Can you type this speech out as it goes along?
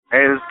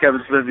Hey, this is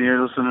Kevin Smith, and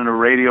you're listening to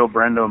Radio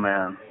Brendo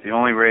Man, the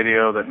only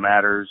radio that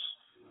matters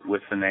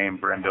with the name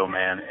Brendo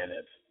Man in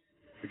it.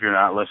 If you're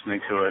not listening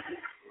to it,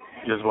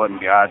 just what in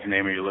God's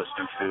name are you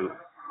listening to?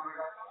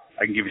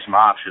 I can give you some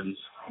options,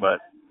 but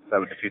that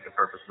would defeat the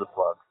purpose of the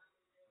plug.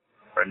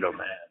 Brendo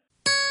Man.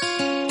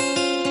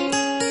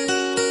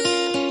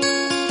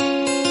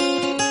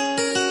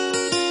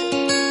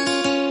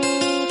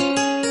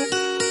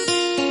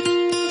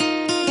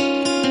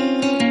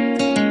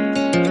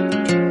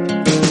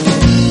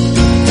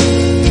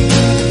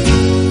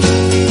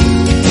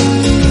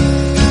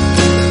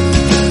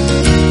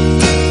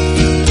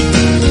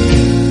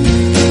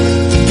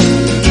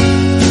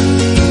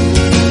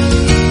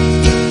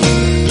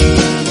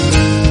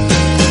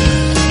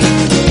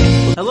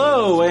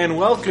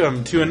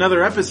 Welcome to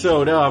another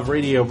episode of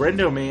Radio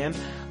Brendo Man.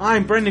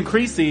 I'm Brendan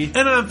Creasy.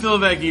 And I'm Phil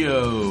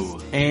Vecchio.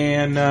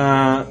 And,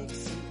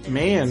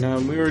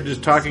 we were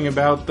just talking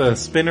about the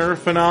spinner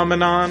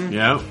phenomenon.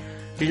 Yeah.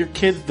 Your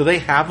kids, do they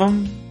have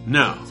them?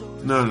 No.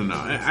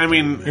 I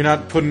mean... You're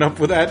not putting up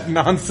with that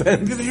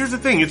nonsense? Here's the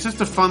thing. It's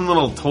just a fun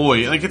little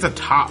toy. Like, it's a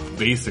top,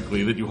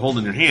 basically, that you hold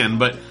in your hand,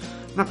 but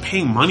I'm not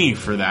paying money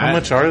for that. How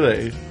much are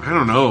they? I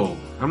don't know.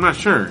 I'm not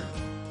sure.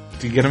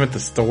 Do you get them at the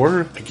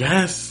store? I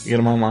guess. You get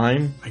them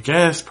online? I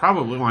guess,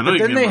 probably. Well, I know but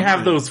then they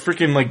have those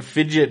freaking, like,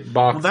 fidget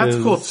boxes. Well,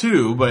 that's cool,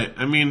 too, but,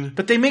 I mean...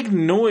 But they make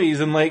noise,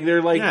 and, like,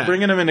 they're, like,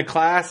 bringing them into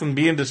class and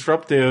being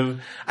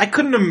disruptive. I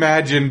couldn't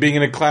imagine being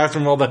in a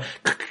classroom with all the...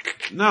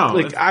 No.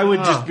 Like, I would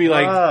just be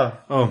like,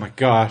 oh my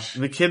gosh.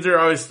 And the kids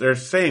are they're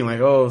saying,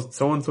 like, oh,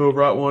 so-and-so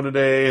brought one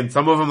today, and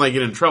some of them, like,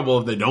 get in trouble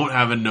if they don't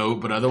have a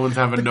note, but other ones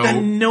have a note. The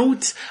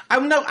note?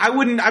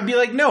 I'd be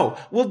like, no.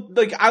 Well,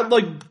 like,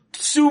 let's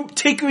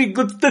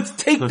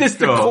take this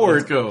to court.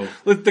 Let's go.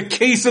 Like the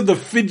case of the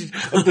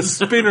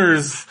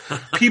spinners.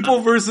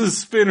 People versus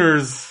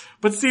spinners.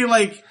 But see,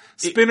 like...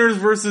 Spinners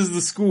versus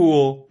the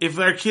school. If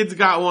their kids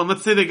got one,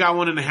 let's say they got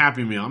one in a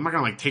Happy Meal, I'm not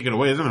gonna, like, take it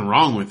away. There's nothing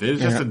wrong with it.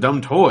 It's just a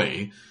dumb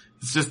toy.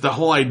 It's just the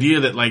whole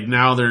idea that, like,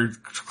 now they're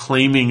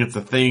claiming it's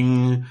a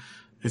thing.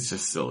 It's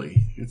just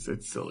silly. It's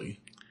silly.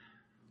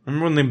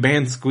 Remember when they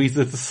banned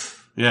squeezes?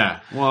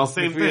 Yeah. Well,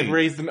 same thing.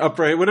 Raised and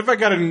upright. What if I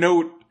got a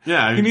note?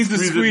 Yeah. He needs to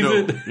squeeze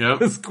it.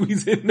 Yep.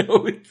 Squeeze it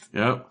note.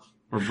 Yep.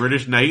 Or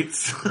British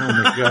Knights. Oh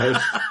my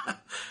gosh.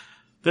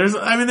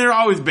 They're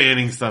always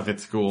banning stuff at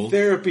school.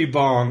 Therapy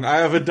bong. I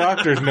have a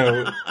doctor's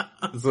note.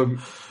 That's what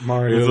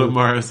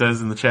Mario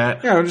says in the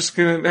chat. Yeah, I'm just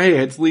hey,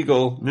 it's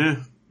legal. Yeah.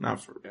 Not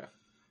for,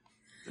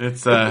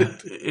 It's,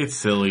 it's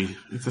silly.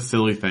 It's a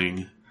silly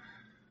thing.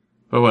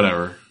 But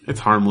whatever.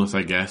 It's harmless,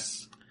 I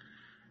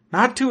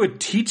Not to a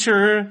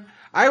teacher.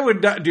 I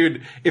would not,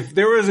 dude,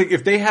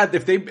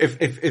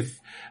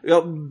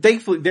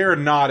 thankfully they're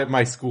not at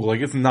my school.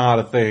 Like, it's not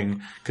a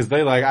thing. Cause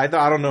they I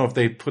don't know if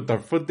they put their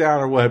foot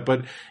down or what,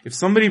 but if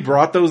somebody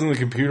brought those in the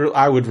computer,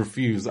 I would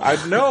refuse.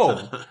 It's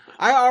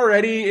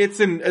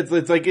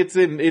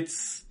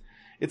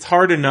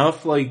hard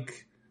enough,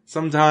 like,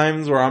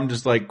 sometimes where I'm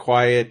just like,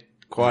 quiet.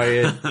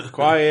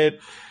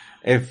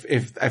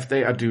 If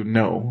they do,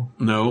 no.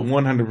 No.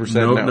 100%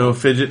 no. No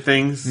fidget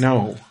things?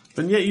 No.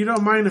 But yet you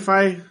don't mind if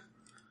I...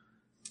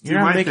 You're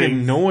not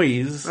making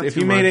noise. If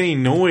you made any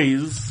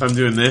noise... I'm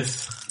doing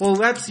this. Well,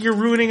 you're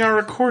ruining our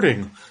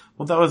recording.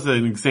 Well, that was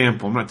an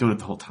example. I'm not doing it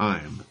the whole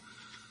time.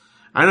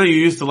 I know you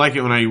used to like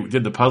it when I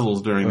did the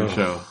puzzles during the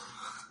show.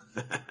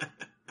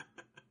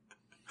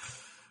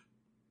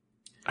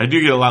 I do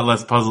get a lot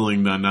less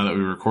puzzling done now that we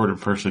record in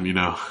person, You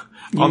know,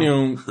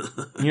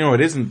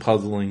 it isn't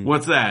puzzling.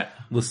 What's that?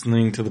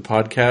 Listening to the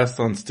podcast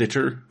on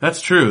Stitcher.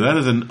 That's true. That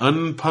is an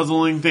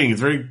unpuzzling thing.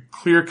 It's very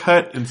clear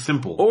cut and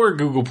simple. Or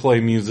Google Play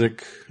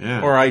Music.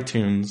 Yeah. Or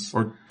iTunes.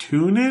 Or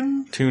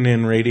TuneIn?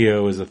 TuneIn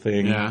Radio is a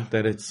thing. Yeah.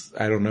 That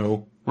I don't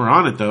know. We're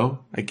on it though.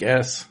 I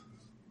guess.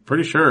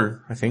 Pretty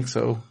sure. I think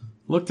so.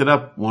 Looked it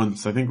up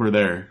once. I think we're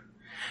there.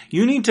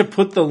 You need to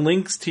put the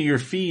links to your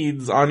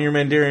feeds on your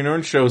Mandarin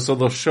Orange show so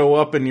they'll show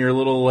up in your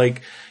little,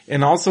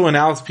 and also in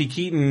Alex P.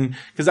 Keaton,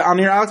 because on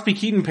your Alex P.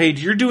 Keaton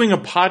page, you're doing a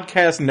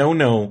podcast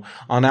no-no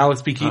on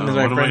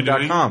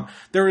alexpkeatonismyfriend.com.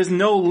 There is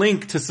no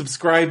link to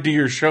subscribe to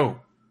your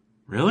show.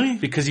 Really?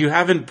 Because you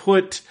haven't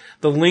put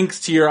the links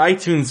to your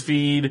iTunes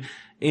feed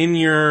in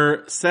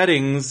your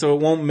settings so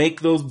it won't make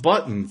those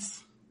buttons.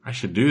 I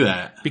should do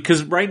that.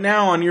 Because right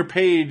now on your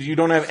page, you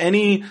don't have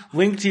any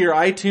link to your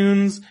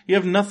iTunes. You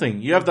have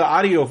nothing. You have the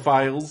audio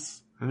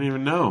files. I didn't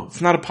even know. It's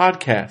not a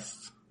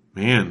podcast.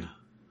 Man. Why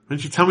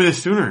didn't you tell me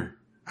this sooner?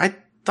 I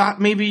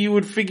thought maybe you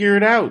would figure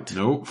it out.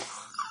 Nope.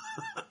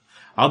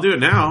 I'll do it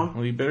now.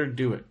 Well, you better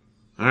do it.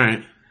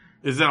 Alright.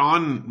 Is it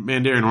on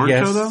Mandarin Orange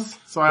Yes. Show though?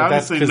 So I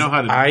obviously know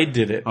how to... I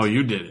did it. Oh,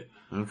 you did it.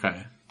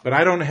 Okay. But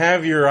I don't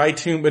have your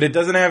iTunes, but it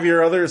doesn't have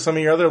some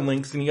of your other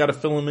links, and you gotta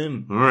fill them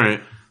in.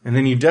 Alright. And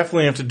then you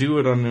definitely have to do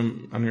it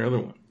on your other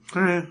one.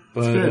 Alright.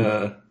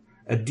 But,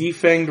 a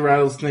defanged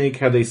rattlesnake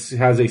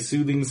has a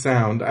soothing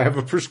sound. I have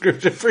a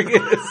prescription for you.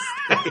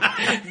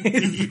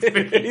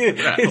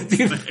 It's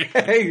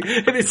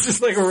defanged, and it's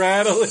just like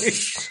rattling.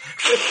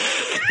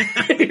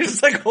 You're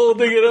just like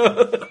holding it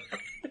up.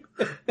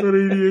 Got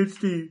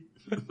ADHD.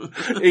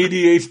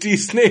 ADHD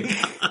snake.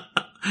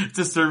 It's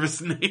a service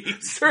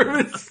snake.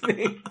 Service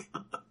snake.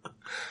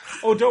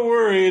 Oh, don't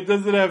worry. It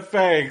doesn't have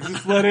fangs.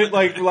 Just let it,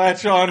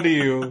 latch on to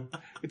you.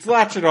 It's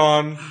latching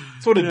on.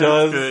 That's what it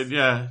does. Good.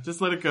 Yeah.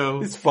 Just let it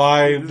go. It's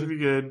fine. It'll be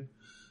good.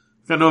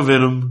 It's got no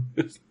venom.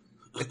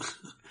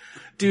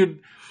 Dude,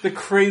 the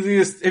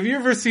craziest. Have you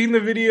ever seen the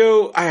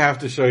video? I have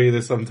to show you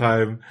this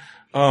sometime.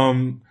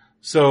 Jake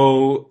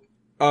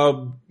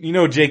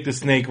the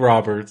Snake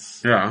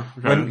Roberts. Yeah.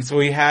 Okay. So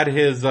he had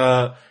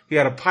he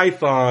had a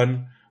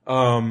python,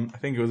 I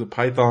think it was a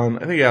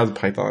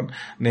python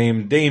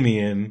named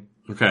Damien.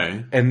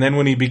 Okay. And then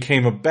when he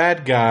became a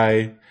bad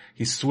guy,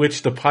 he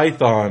switched the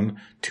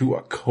python to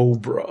a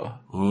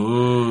cobra.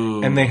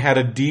 Ooh. And they had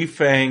a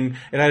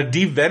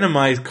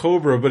devenomized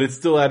cobra, but it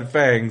still had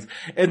fangs.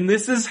 And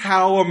this is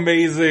how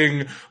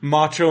amazing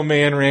Macho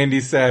Man Randy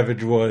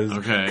Savage was.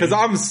 Okay. Cause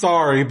I'm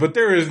sorry, but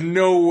there is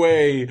no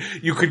way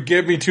you could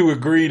get me to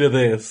agree to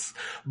this.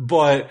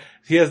 But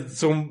he has,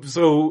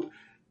 so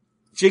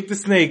Jake the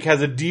Snake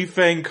has a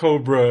defanged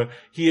cobra.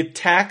 He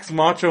attacks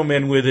Macho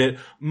Man with it.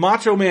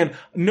 Macho Man,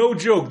 no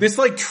joke, this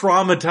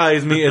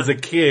traumatized me as a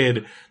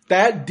kid.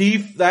 That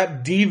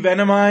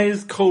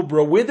devenomized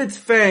cobra with its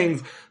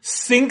fangs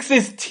sinks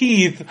its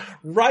teeth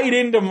right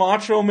into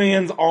Macho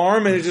Man's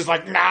arm and it's just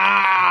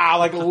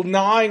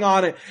gnawing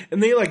on it.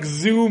 And they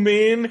zoom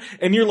in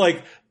and you're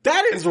like,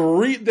 that is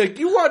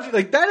you watch,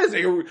 that is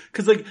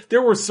cause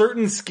there were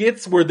certain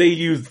skits where they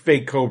used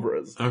fake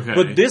cobras. Okay.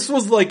 But this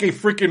was a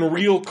freaking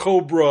real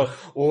cobra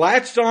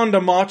latched onto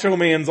Macho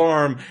Man's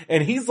arm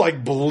and he's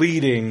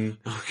bleeding.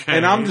 Okay.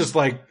 And I'm just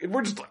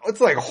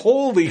it's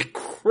holy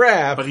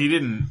crap. But he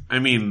didn't,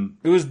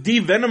 It was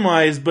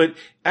devenomized, but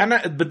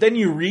then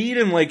you read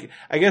and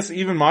I guess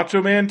even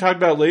Macho Man talked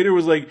about later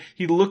was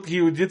he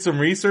did some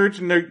research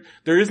and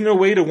there is no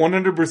way to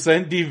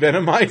 100%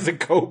 devenomize a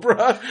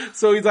cobra.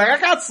 So he's I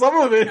got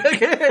some of it.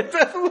 It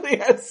definitely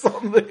has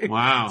something.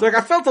 Wow. It's I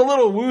felt a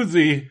little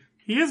woozy.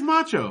 He is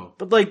macho.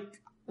 But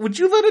would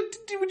you let a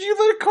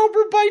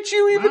cobra bite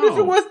you even if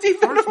it was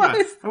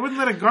devenomized? I wouldn't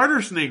let a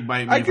garter snake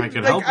bite me if I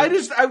could help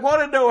it. I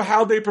want to know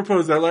how they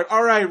propose that.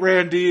 All right,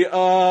 Randy,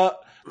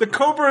 the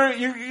cobra,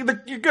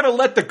 you're gonna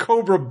let the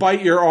cobra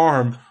bite your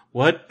arm.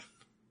 What?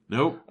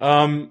 Nope.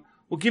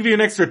 We'll give you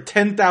an extra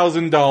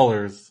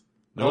 $10,000.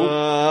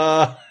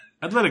 Nope.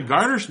 I'd let a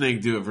garter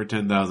snake do it for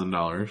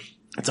 $10,000.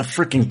 It's a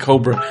freaking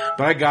cobra.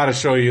 But I gotta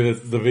show you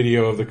the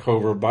video of the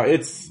cobra bite.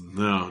 It's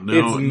no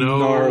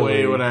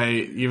way would I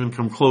even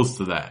come close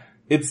to that.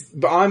 It's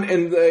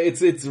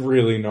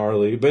really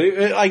gnarly. But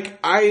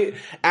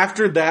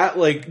after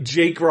that,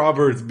 Jake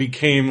Roberts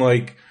became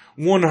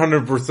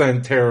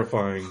 100%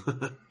 terrifying.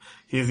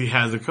 He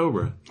has a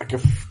cobra.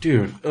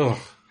 Dude, ugh.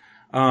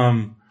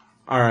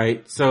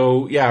 Alright,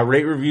 so yeah,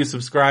 rate, review,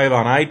 subscribe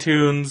on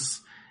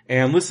iTunes,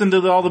 and listen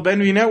to all the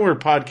Benview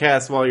Network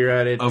podcasts while you're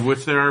at it. Of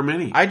which there are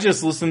many. I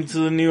just listened to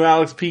the new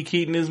Alex P.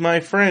 Keaton Is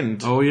My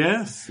Friend. Oh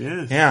yes.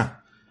 Yeah.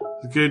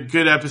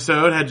 Good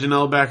episode. Had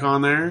Janelle back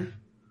on there.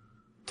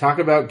 Talk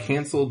about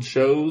canceled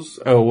shows.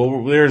 Oh,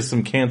 well, there's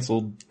some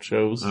canceled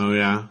shows. Oh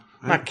yeah.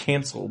 Not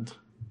canceled.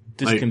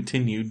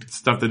 Discontinued.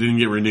 Stuff that didn't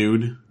get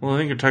renewed. Well, I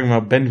think you're talking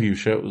about Benview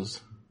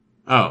shows.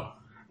 Oh.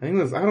 I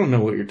don't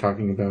know what you're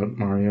talking about,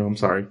 Mario. I'm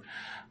sorry.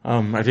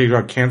 I think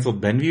about canceled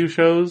Benview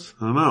shows.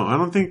 I don't know. I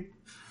don't think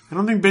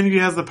Benview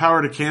has the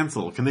power to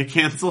cancel. Can they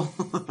cancel?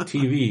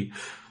 TV.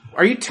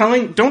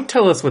 Don't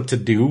tell us what to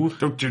do.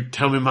 Don't you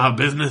tell me my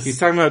business. He's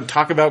talking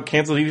about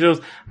canceled TV shows.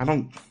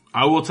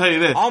 I will tell you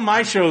this. All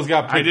my shows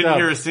got picked up. I didn't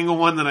hear a single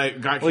one that I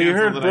got canceled. Well, you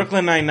heard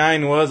Brooklyn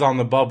Nine-Nine was on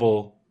the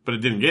bubble. But it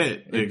didn't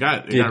get. It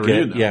got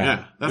renewed though.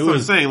 Yeah. That's what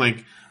I'm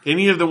saying.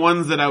 Any of the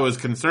ones that I was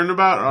concerned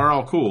about are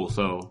all cool,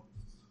 so.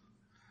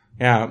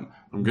 Yeah.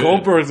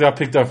 Goldberg's got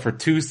picked up for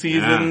 2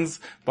 seasons.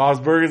 Yeah. Bob's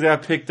Burgers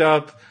got picked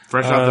up.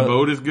 Fresh Off the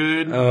Boat is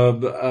good.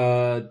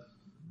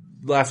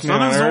 Last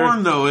Man on Earth. Son of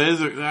Zorn though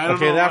is.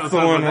 Okay, that's the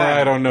one where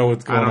I don't know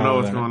what's going on. I don't know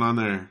what's going on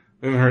there.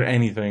 We haven't heard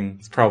anything.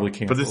 It's probably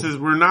canceled.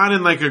 But we're not in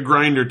a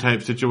Grindr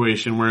type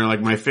situation where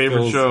my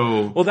favorite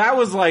show. Well, that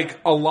was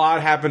a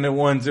lot happened at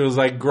once. It was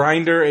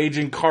Grindr,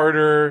 Agent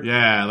Carter.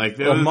 Yeah,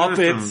 the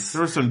Muppets.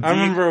 There was some I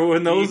remember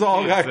when those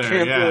all got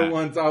canceled at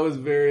once, I was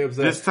very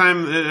upset. This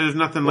time, there's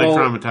nothing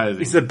traumatizing.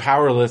 He said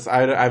Powerless.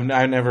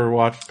 I never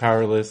watched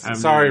Powerless.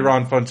 Sorry,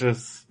 Ron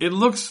Funches.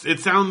 It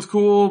sounds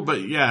cool,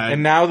 but yeah.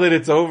 And now that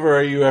it's over,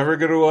 are you ever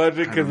gonna watch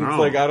it? Cause it's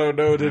I don't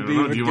know.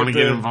 Do you want to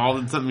get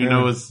involved in something you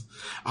know is,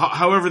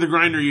 however, the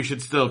Grindr you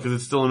should still, cause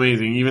it's still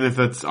amazing, even if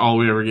that's all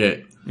we ever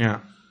get.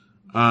 Yeah.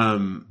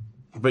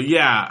 But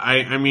yeah,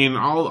 I mean,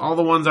 all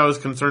the ones I was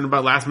concerned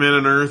about, Last Man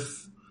on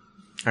Earth.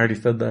 I already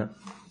said that.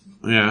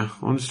 Yeah.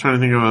 I'm just trying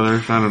to think of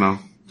others. I don't know.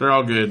 They're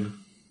all good.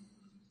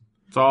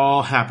 It's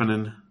all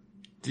happening.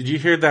 Did you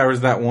hear there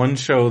was that one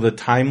show, the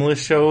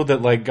Timeless show,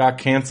 that got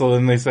canceled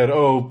and they said,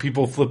 oh,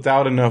 people flipped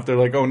out enough. They're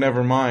oh,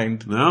 never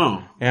mind.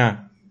 No.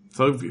 Yeah.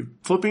 So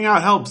flipping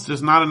out helps,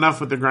 just not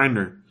enough with the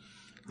Grindr.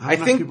 I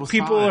think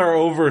people are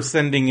over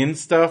sending in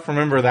stuff.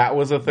 Remember that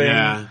was a thing?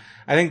 Yeah.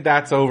 I think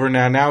that's over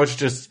now. Now it's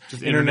just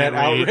internet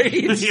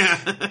outrage. Yeah.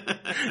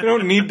 You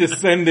don't need to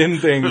send in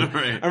things.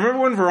 Right. I remember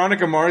when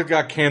Veronica Mars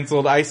got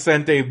canceled, I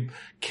sent a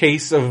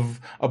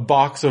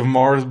box of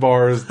Mars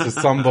bars to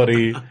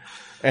somebody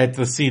at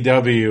the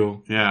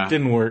CW. Yeah.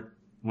 Didn't work.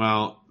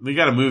 Well, they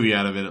got a movie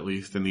out of it at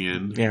least in the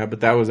end. Yeah, but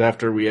that was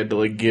after we had to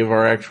like give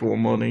our actual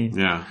money.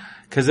 Yeah.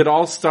 Cause it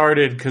all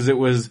started cause it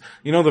was,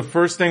 the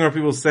first thing where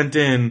people sent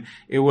in,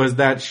 it was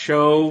that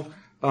show,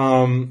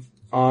 there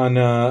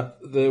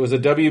was a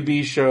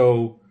WB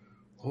show.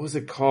 What was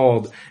it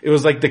called? It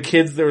was like the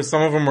kids,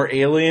 some of them were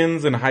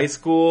aliens in high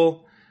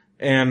school.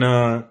 And,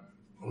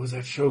 what was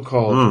that show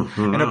called?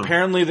 And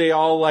apparently they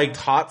all liked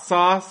hot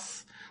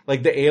sauce.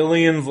 Like the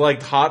aliens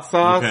liked hot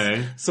sauce.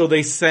 Okay. So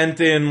they sent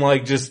in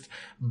like just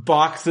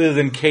boxes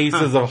and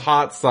cases of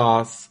hot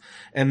sauce.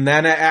 And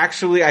then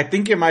actually, I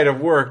think it might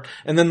have worked.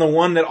 And then the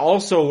one that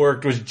also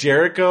worked was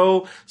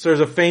Jericho. So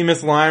there's a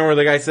famous line where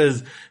the guy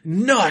says,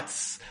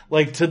 nuts!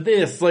 Like to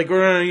this, like,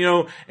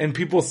 and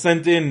people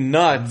sent in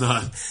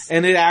nuts.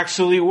 And it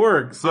actually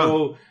worked.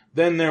 So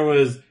then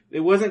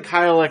it wasn't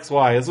Kyle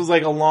XY. This was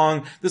like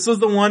this was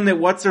the one that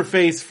what's her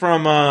face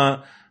from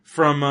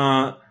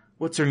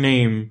what's her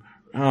name?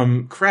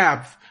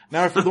 Crap.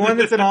 Now for the one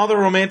that's in all the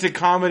romantic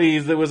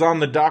comedies that was on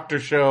the Doctor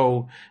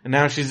Show, and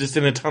now she's just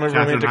in a ton of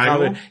romantic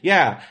comedies.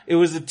 Yeah, it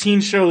was a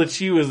teen show that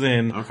she was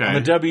in on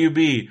the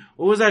WB.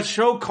 What was that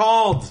show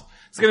called?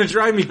 It's gonna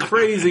drive me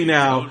crazy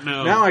now.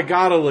 Now I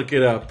gotta look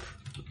it up.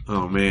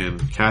 Oh man,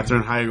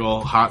 Katherine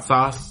Heigl, hot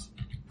sauce.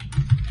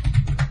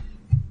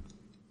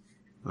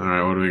 All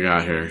right, what do we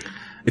got here?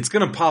 It's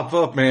gonna pop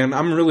up, man.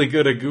 I'm really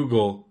good at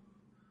Google.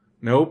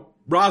 Nope.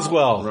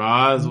 Roswell.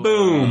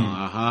 Boom.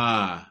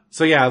 Uh-huh.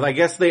 So yeah, I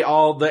guess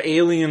the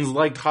aliens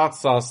liked hot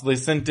sauce. So they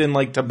sent in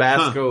like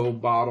Tabasco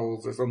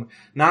bottles or something.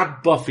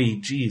 Not Buffy.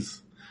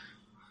 Jeez.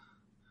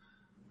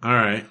 All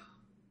right.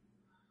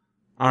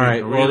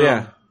 Well,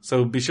 yeah.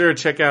 So be sure to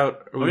check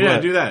out. Oh yeah,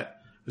 do that.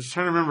 I was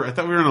trying to remember. I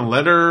thought we were in a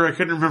letter. I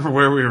couldn't remember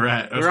where we were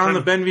at. We're on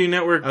the Benview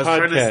Network podcast. I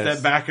was trying to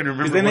step back and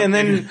remember. And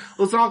then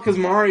it's all because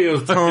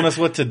Mario's telling us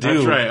what to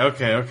do. That's right.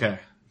 Okay.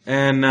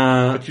 And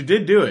but you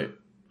did do it.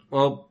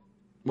 Well,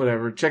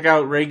 whatever. Check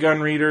out Ray Gun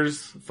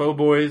Readers, Faux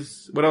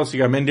Boys. What else you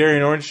got?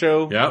 Mandarin Orange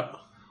Show? Yep.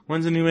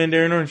 When's the new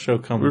Mandarin Orange Show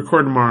coming? We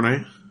record tomorrow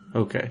night.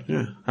 Okay.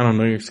 Yeah. I don't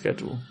know your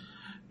schedule.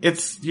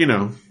 It's,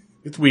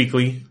 it's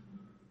weekly.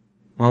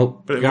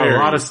 Well, we got a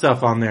lot of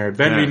stuff on there at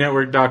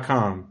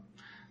BenvyNetwork.com.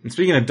 And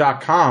speaking of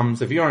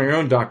 .coms, if you want your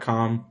own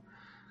 .com,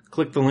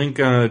 click the link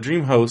on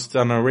DreamHost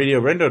on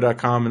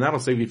RadioBrendo.com and that'll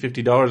save you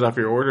 $50 off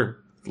your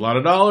order. A lot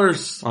of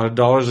dollars. A lot of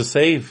dollars to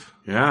save.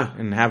 Yeah.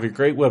 And have a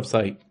great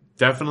website.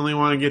 Definitely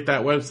want to get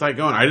that website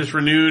going. I just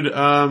renewed a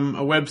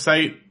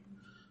website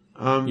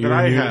that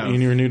I have.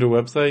 You renewed a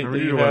website? I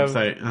renewed a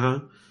website. Uh-huh.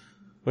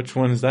 Which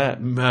one is that?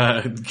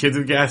 Kids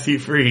with Gas Eat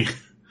Free.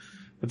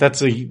 But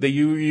that's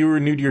you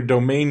renewed your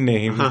domain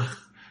name. Uh-huh.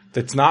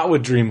 That's not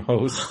with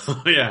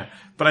DreamHost. Yeah.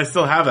 But I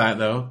still have that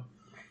though.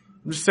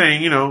 I'm just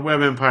saying,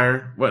 Web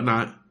Empire,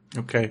 whatnot.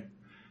 Okay.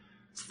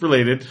 It's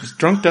related. Is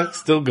Drunk Duck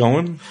still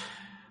going?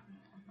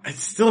 It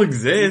still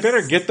exists. You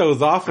better get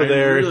those off of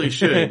there. I really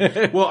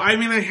should. Well, I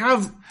mean, I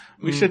have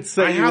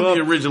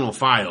the original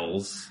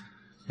files.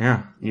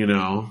 Yeah.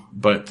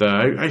 But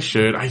I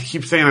should. I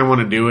keep saying I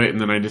want to do it and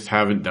then I just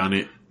haven't done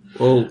it.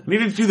 Well, I need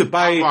to do the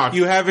box.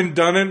 You haven't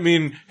done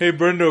it? Hey,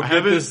 Brendo,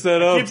 get this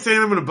set up. I keep saying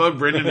I'm going to bug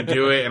Brendan to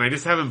do it and I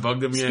just haven't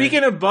bugged him yet.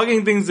 Speaking of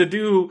bugging things to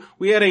do,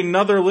 we had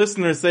another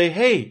listener say,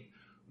 hey,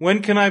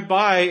 when can I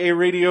buy a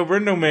Radio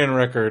Brendo Man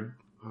record?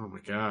 Oh my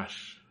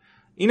gosh.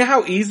 You know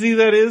how easy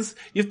that is?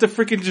 You have to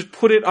freaking just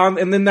put it on,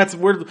 and then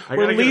we're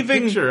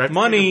leaving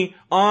money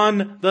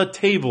on the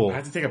table. I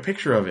have to take a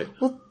picture of it.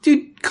 Well,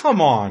 dude,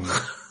 come on.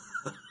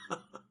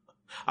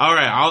 All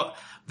right,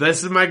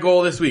 this is my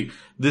goal this week.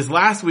 This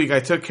last week,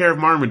 I took care of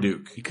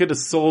Marmaduke. You could have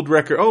sold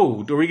record.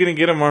 Oh, are we going to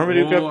get a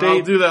Marmaduke update?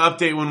 I'll do the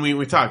update when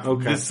we talk.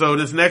 Okay. So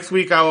this next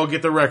week, I will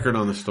get the record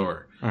on the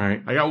store. All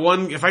right.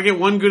 If I get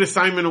one good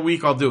assignment a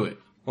week, I'll do it.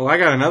 Well, I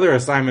got another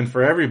assignment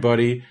for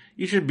everybody.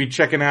 You should be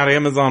checking out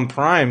Amazon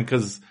Prime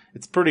because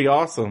it's pretty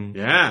awesome.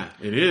 Yeah,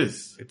 it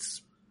is.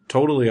 It's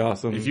totally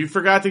awesome. If you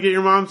forgot to get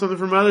your mom something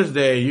for Mother's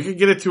Day, you could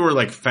get it to her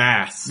like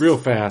fast. Real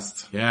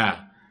fast. Yeah.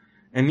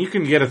 And you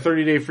can get a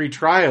 30-day free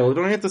trial. You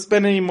don't have to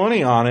spend any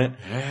money on it.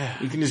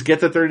 Yeah. You can just get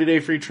the 30-day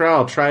free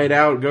trial. Try it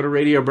out. Go to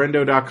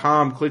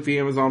RadioBrendo.com, click the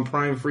Amazon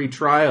Prime free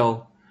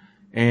trial,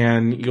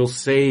 and you'll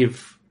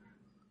save.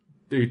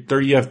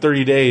 You have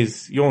 30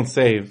 days. You won't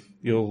save.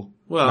 You'll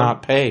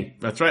not pay.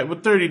 That's right.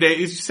 With 30 days,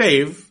 you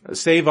save.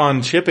 Save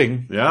on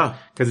shipping. Yeah.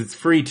 Because it's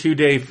free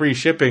 2-day free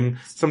shipping.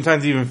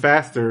 Sometimes even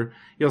faster.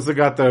 You also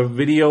got the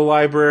video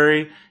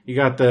library. You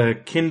got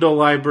the Kindle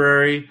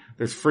library.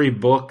 There's free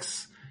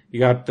books. You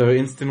got the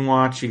Instant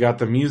Watch. You got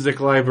the music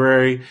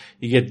library.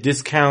 You get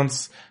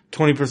discounts,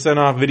 20%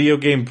 off video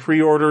game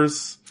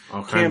pre-orders.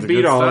 All kinds Can't of beat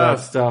good all stuff.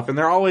 that stuff. And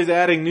they're always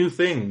adding new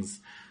things.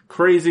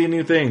 crazy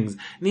new things.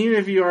 And even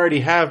if you already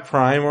have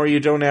Prime or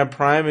you don't have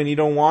Prime and you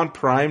don't want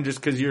Prime just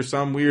because you're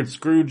some weird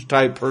Scrooge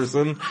type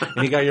person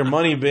and you got your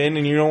money bin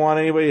and you don't want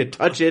anybody to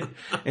touch it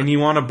and you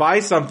want to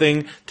buy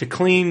something to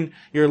clean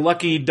your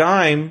lucky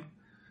dime,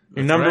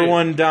 your number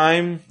one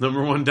dime.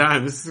 Number one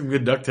dime. This is some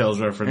good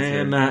DuckTales reference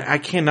And here. I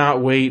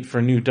cannot wait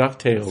for new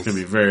DuckTales. It's going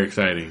to be very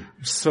exciting.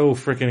 I'm so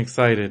freaking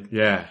excited.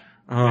 Yeah.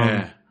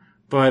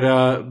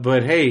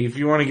 But hey, if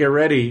you want to get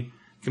ready,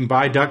 you can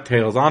buy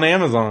DuckTales on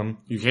Amazon.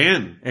 You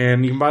can.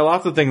 And you can buy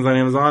lots of things on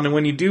Amazon. And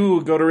when you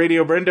do, go to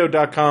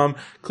radiobrendo.com,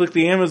 click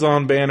the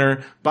Amazon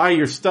banner, buy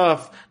your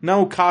stuff.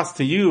 No cost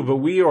to you, but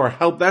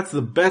that's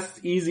the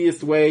best,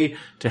 easiest way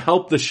to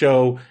help the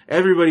show.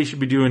 Everybody should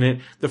be doing it.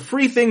 The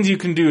free things you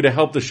can do to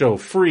help the show,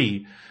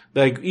 free.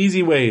 Like,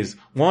 easy ways.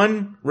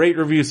 1, rate,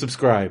 review,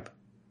 subscribe.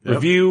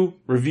 Yep.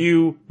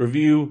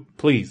 Review,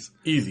 please.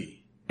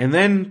 Easy. And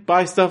then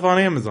buy stuff on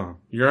Amazon.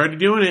 You're already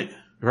doing it.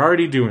 You're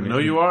already doing it. No,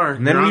 you are.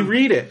 And then we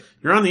read it.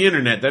 You're on the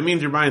internet. That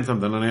means you're buying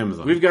something on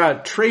Amazon. We've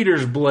got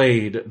Trader's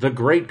Blade, The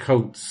Great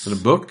Coats. Is it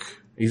a book?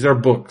 These are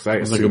books, I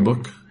It's assume. like a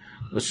book.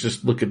 Let's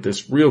just look at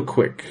this real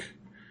quick.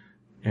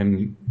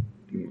 And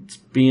it's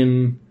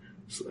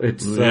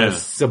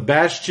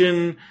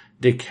Sebastian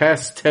de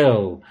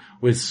Castel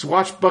with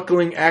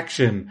swashbuckling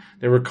action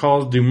that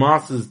recalls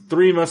Dumas's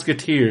Three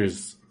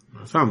Musketeers.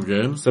 Sounds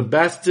good.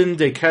 Sebastian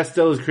de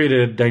Castel has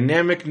created a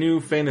dynamic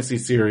new fantasy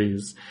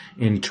series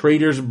in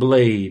Trader's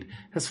Blade.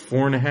 Has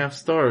 4.5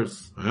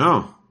 stars.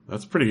 Wow.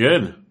 That's pretty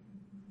good.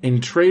 In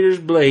Trader's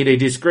Blade, a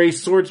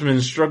disgraced swordsman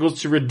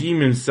struggles to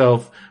redeem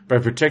himself by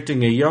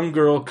protecting a young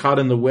girl caught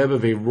in the web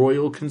of a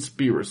royal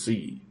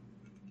conspiracy.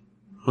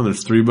 Oh,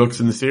 there's 3 books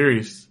in the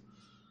series.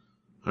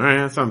 Alright,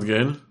 that sounds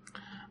good.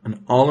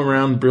 An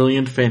all-around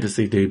brilliant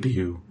fantasy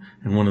debut,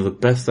 and one of the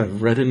best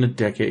I've read in a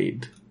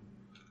decade.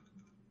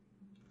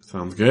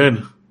 Sounds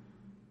good.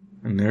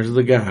 And there's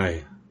the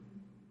guy.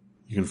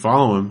 You can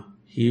follow him.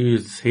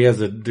 He's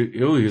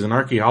an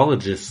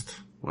archaeologist.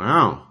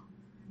 Wow.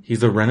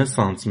 He's a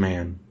Renaissance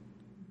man.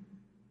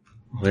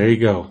 Well, there you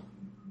go.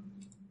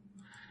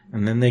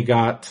 And then they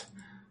got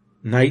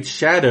Night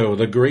Shadow,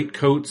 The Great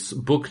Coats,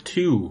 Book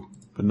 2.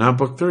 But not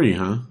book 3,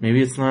 huh?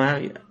 Maybe it's not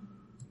out yet.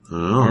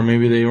 Oh. Or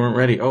maybe they weren't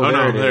ready. Oh,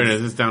 there it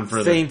is. It's down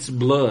further. Saint's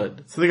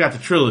Blood. So they got the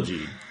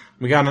trilogy.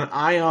 We got an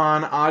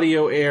Ion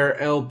Audio Air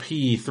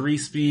LP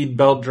 3-speed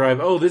belt drive.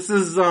 Oh, this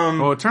is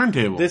a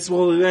turntable. This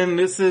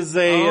is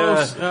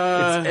a it's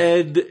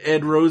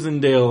Ed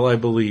Rosendale, I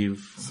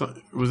believe. So,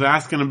 was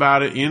asking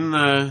about it in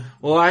the...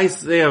 Well,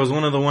 it was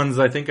one of the ones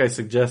I think I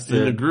suggested.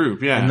 In the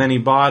group, yeah. And then he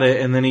bought it,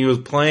 and then he was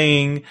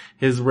playing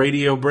his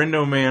Radio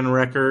Brendo Man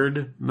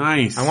record.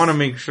 Nice. I want to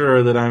make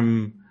sure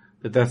that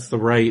that's the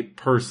right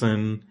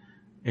person.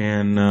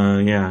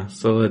 And,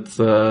 so it's,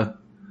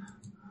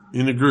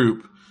 in the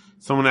group.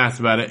 Someone asked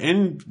about it.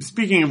 And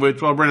speaking of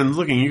which, while Brendan's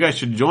looking, you guys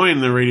should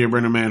join the Radio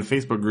Brendo Man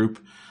Facebook group.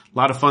 A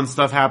lot of fun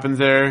stuff happens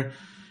there.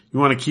 You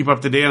want to keep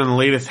up to date on the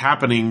latest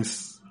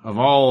happenings of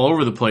all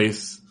over the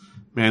place.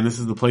 Man, this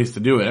is the place to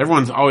do it.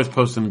 Everyone's always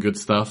posting good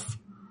stuff.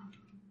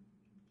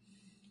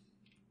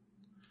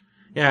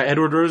 Yeah,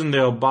 Edward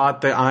Rosendale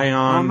bought the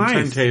Ion turntable.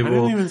 I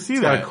didn't even see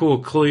it's that. Got a cool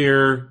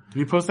clear. Did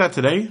you post that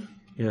today?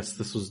 Yes,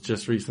 this was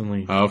just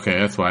recently. Oh, okay,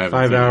 that's why I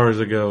haven't 5 hours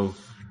ago.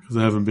 Because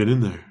I haven't been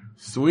in there.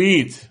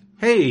 Sweet.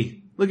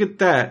 Hey, look at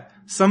that.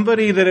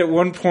 Somebody that at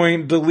one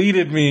point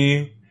deleted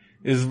me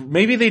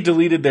maybe they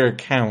deleted their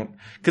account.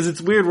 Cause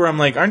it's weird where I'm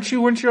like, weren't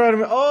you out of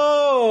it?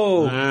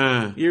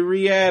 Oh! You're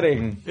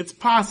re-adding. It's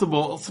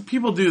possible. So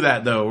people do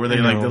that though, where they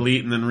like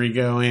delete and then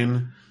re-go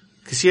in.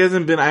 Cause I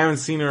haven't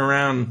seen her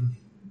around.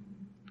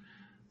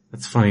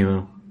 That's funny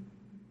though.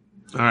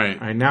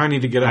 Alright. Now I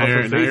need to get off of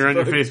Facebook. Now you're on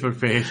your Facebook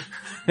page.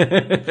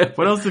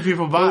 What else do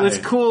people buy? Well, this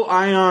cool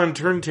Ion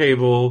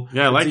turntable.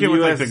 Yeah, I like it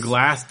with like the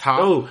glass top.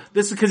 Oh,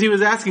 this is because he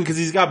was asking because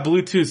he's got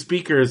Bluetooth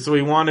speakers, so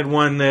he wanted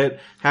one that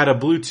had a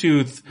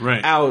Bluetooth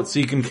out so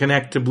you can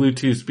connect to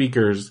Bluetooth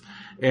speakers.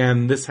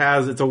 And it's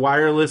a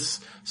wireless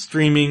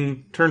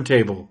streaming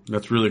turntable.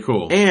 That's really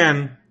cool.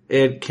 And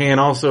it can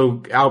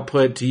also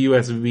output to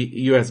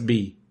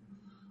USB.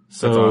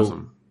 So, that's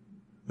awesome.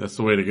 That's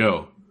the way to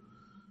go.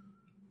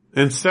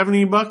 And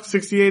 $70,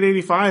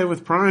 $68.85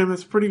 with Prime.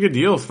 That's a pretty good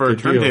deal for a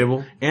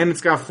turntable. And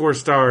it's got 4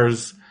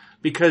 stars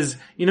because,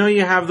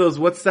 you have those,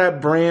 what's that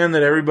brand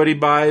that everybody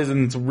buys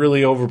and it's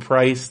really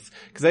overpriced?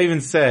 Cause I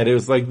even said, it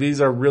was like,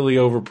 these are really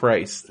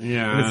overpriced.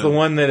 Yeah. And it's the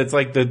one that it's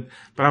like but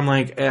I'm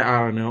like,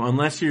 I don't know,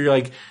 unless you're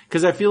like,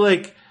 cause I feel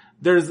like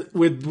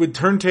with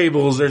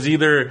turntables, there's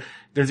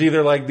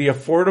either like the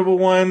affordable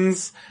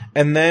ones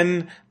and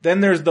then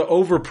there's the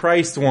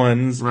overpriced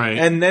ones. Right.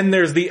 And then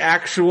there's the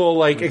actual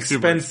like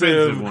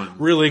expensive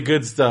really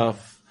good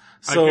stuff.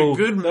 So like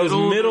a good those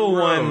middle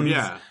ones,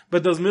 yeah.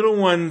 But those middle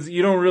ones,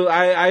 you don't really,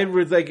 I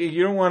was like,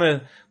 you don't want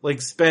to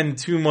like spend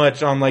too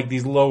much on like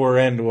these lower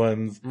end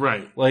ones.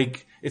 Right.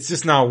 Like it's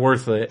just not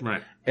worth it.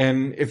 Right.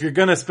 And if you're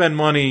going to spend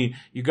money,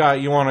 you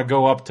want to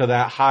go up to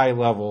that high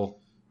level.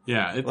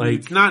 Yeah,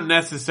 it's not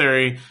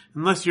necessary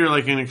unless you're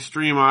like an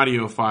extreme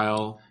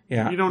audiophile.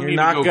 Yeah. You don't You're need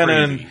not to go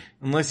gonna, crazy.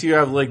 unless you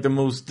have like the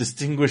most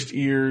distinguished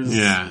ears.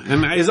 Yeah.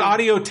 And Is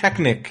Audio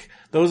Technic.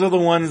 Those are the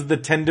ones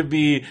that tend to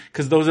be,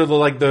 cause those are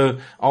the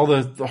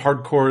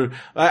hardcore.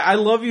 I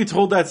love you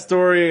told that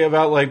story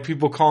about like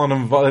people calling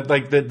them,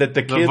 like that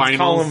the kids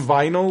call them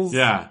vinyls.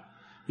 Yeah.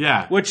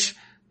 Yeah. Which,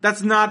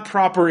 that's not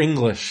proper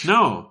English.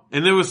 No.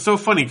 And it was so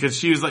funny because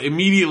she was like,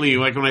 immediately,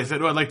 like when I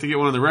said, I'd like to get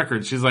one of the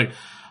records, she's like,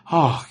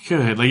 oh,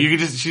 good. Like you could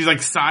just, she's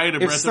like sighed a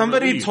breath If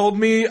somebody of relief. told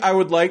me I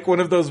would like one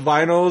of those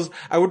vinyls,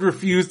 I would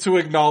refuse to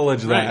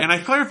acknowledge that. Right. And I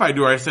clarified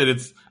to her, I said,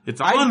 it's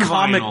on I'd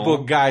comic vinyl.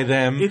 book guy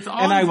them, It's on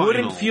and I vinyl.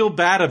 wouldn't feel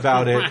bad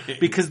about it Right.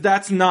 because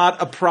that's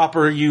not a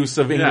proper use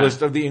of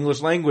English, of the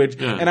English language,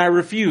 and I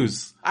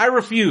refuse. I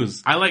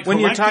like when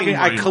you're collecting talking,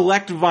 I vinyl.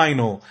 collect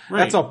vinyl. Right.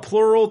 That's a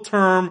plural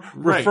term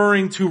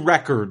referring to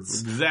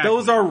records. Exactly.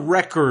 Those are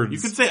records. You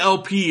could say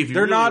LP if you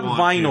They're really not want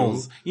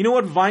vinyls. to. You know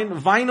what?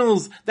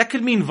 Vinyls, that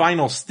could mean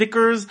vinyl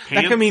stickers. That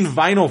Pants. could mean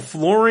vinyl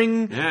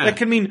flooring. Yeah. That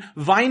could mean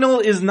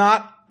vinyl is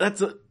not,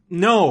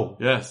 no.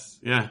 Yes.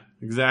 Yeah.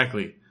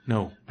 Exactly.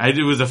 No.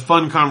 It was a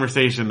fun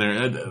conversation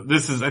there.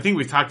 I think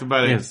we talked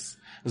about it. Yes.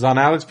 It was on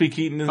Alex P.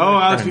 Keaton. Oh,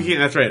 Alex P. Keaton,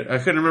 that's right. I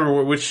couldn't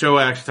remember which show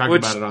I actually talked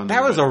about it on.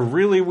 That was a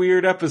really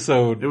weird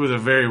episode. It was a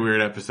very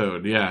weird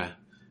episode, yeah.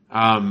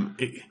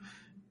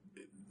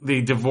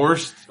 They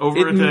divorced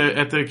over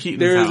at the Keaton's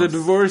There's house. a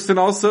divorce, and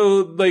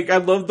also, like, I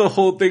love the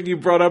whole thing you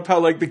brought up, how,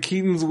 like, the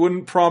Keatons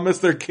wouldn't promise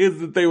their kids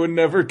that they would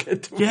never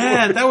get divorced.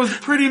 Yeah, that was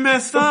pretty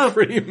messed up.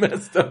 Pretty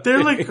messed up.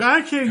 They're like,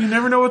 I can't, you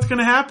never know what's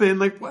gonna happen.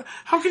 Like, what?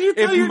 How can you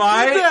tell your kid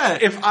that?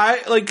 If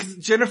I, like,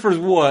 Jennifer's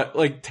what,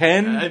 like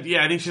 10?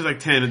 Yeah, I think she's like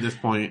 10 at this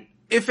point.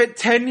 If at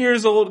 10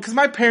 years old, cause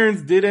my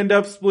parents did end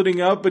up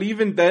splitting up, but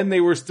even then they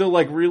were still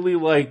like really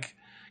like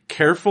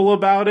careful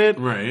about it.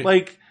 Right.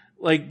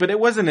 Like, but it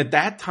wasn't at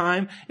that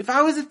time. If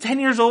I was at 10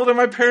 years old and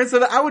my parents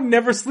said that, I would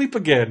never sleep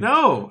again.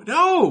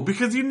 No,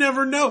 because you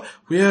never know.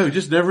 Yeah, you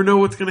just never know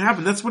what's gonna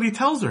happen. That's what he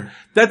tells her.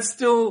 That's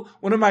still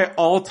one of my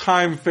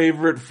all-time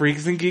favorite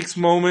Freaks and Geeks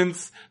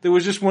moments. There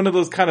was just one of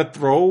those kind of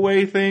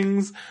throwaway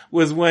things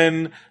was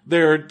when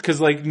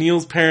cause like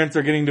Neil's parents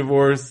are getting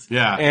divorced.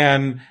 Yeah.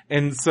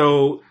 And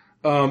so,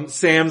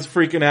 Sam's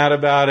freaking out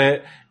about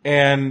it,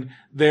 and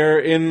they're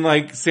in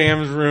like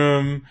Sam's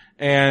room,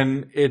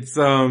 and it's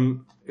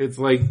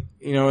like,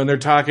 you know, and they're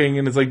talking,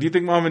 and it's like, do you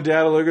think mom and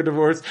dad will ever get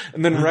divorced?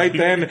 And then right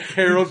then,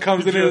 Harold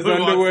comes in his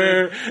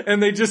underwear,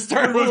 and they just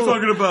start, What are you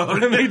talking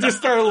about? and they just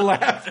start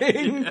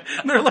laughing.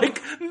 And they're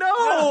like,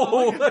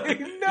 no! Like,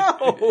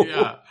 no!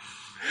 Yeah.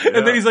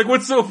 And then he's like,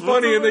 what's so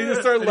funny? And they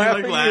just start And he,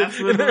 like, laughing. laughs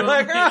And with they're them.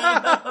 like,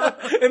 ah!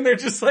 And they're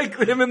just like,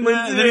 him and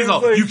Lindsay. And then he's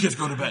all, like, you kids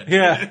go to bed.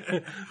 yeah.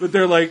 But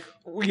they're like,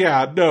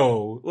 yeah,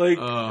 no. Like,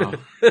 Oh,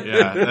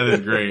 yeah, that is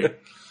great.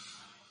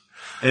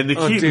 And the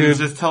Keatons dude.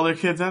 just tell their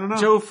kids, I don't know.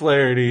 Joe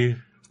Flaherty.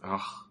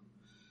 Oh,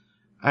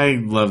 I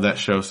love that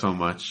show so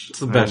much. It's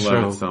the best I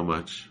love show. it so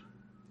much.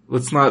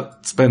 Let's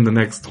not spend the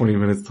next 20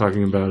 minutes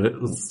talking about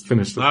it. Let's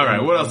finish this. All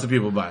right, what else do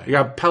people buy? You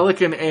got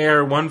Pelican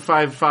Air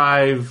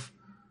 155,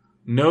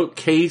 no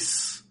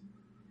case,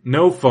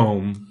 no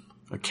foam.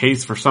 A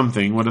case for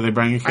something. What are they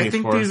buying a case for? I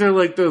think these are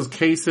like those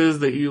cases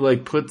that you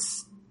like put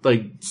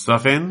like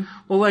Stuff in?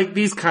 well, like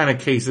these kind of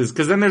cases,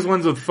 because then there's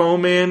ones with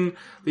foam in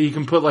that you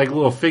can put like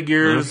little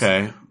figures,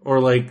 Okay. or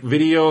like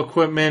video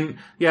equipment.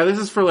 Yeah, this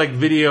is for like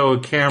video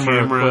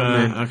camera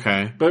equipment.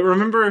 Okay. But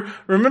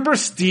remember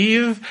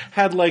Steve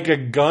had like a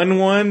gun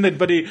one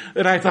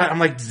and I thought, I'm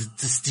like, does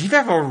Steve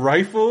have a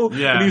rifle?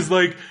 Yeah. And he's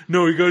like,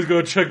 no, you guys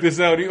go check this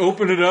out. He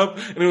opened it up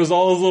and it was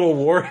all his little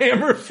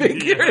Warhammer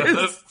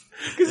figures.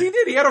 Cause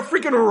he had a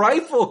freaking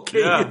rifle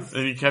case. Yeah,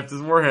 and he kept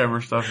his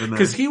Warhammer stuff in there.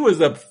 Cause he was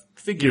a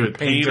figure would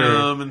paint painter.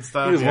 them and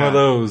stuff. He was yeah. one of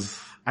those.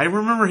 I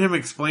remember him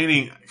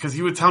explaining, cause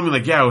he would tell me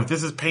like, yeah, if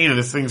this is painted,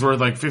 this thing's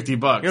worth like $50. You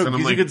know, and I'm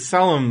cause like, you could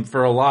sell them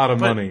for a lot of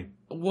money.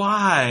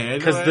 why?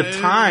 Because the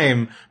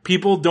time,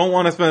 people don't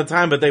want to spend the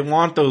time, but they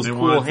want those They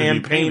cool want it to be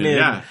hand painted. painted,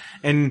 yeah.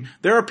 And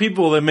there are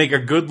people that make a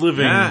good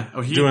living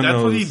doing that's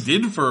those. what he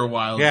did for a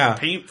while. Yeah.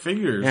 Paint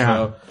figures.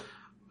 Yeah.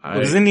 So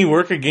Doesn't he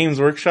work at Games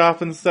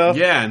Workshop and stuff?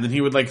 yeah, and then he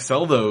would like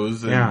sell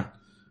those. And, Yeah.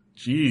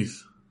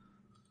 Jeez.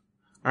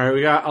 All right,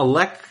 we got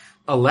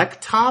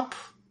Electop,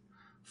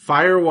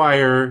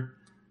 Firewire.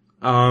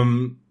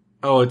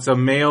 It's a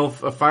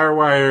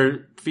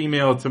Firewire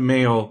female to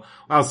male.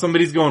 Wow,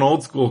 somebody's going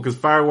old school because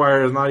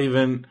Firewire is not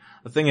even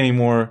a thing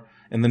anymore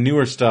in the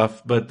newer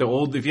stuff. But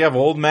if you have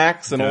old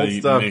Macs and old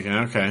stuff,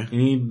 Okay.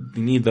 you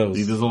need those.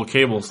 Need those little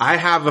cables. I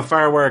have a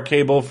Firewire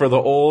cable for the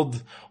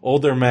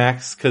older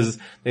Macs because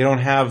they don't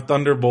have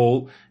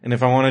Thunderbolt. And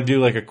if I want to do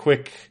like a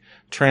quick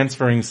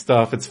transferring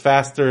stuff, it's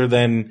faster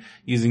than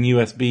using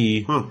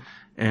USB.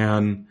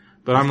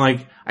 But I'm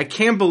like, I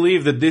can't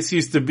believe that this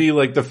used to be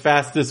like the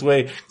fastest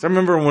way. 'Cause I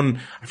remember when,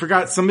 I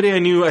forgot, somebody I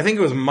knew, I think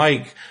it was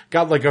Mike,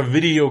 got like a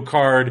video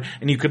card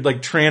and you could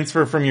like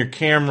transfer from your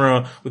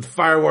camera with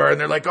Firewire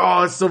and they're like,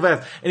 oh, it's so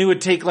fast. And it would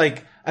take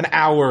like an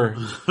hour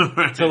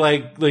to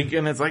like,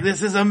 and it's like,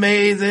 this is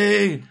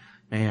amazing.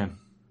 Man.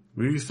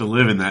 We used to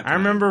live in that time. I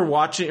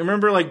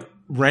remember like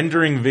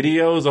rendering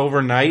videos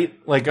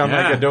overnight, like on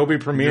like Adobe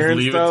Premiere and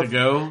leave stuff. It to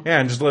go. Yeah,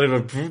 and just let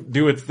it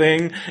do its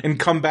thing and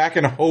come back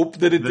and hope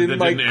that it didn't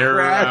like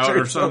error crash out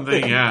or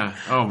something. Yeah.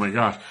 Oh my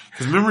gosh.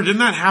 Because remember, didn't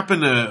that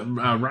happen to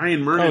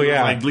Ryan Murray? Oh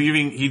yeah. Like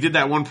leaving, he did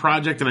that one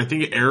project and I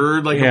think it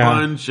errored like a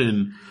bunch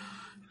and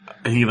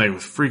he like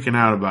was freaking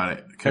out about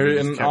it.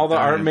 And all the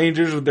art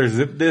majors with their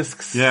zip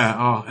discs. Yeah.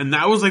 Oh, and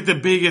that was like the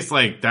biggest,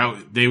 like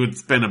that they would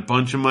spend a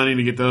bunch of money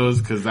to get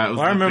those because that was.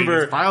 Well, I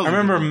remember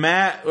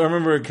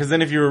because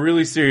then if you were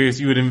really serious,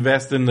 you would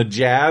invest in the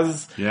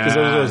Jazz. Yeah. Because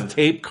those were those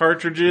tape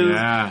cartridges.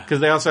 Yeah. Because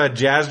they also had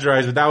Jazz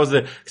drives, but that was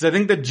because I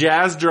think the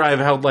Jazz drive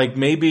held like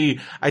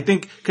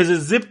because a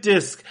zip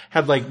disk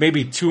had like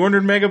maybe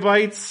 200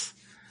 megabytes,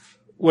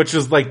 which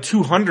is like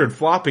 200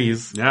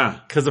 floppies. Yeah.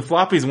 Because the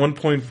floppy's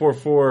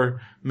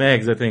 1.44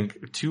 megs, I think.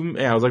 It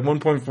was like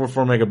 1.44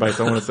 megabytes,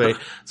 I want to say.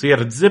 So you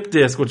had a zip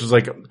disk, which was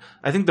like,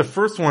 I think the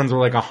first ones were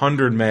like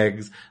 100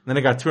 megs, and then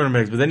it got 200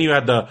 megs, but then you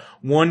had the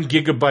 1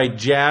 gigabyte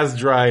Jazz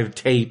drive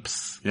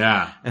tapes.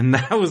 Yeah. And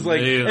that was like,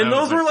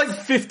 those were like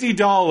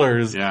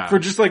 $50 for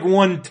just like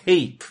one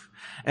tape.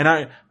 And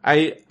I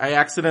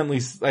accidentally,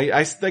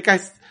 I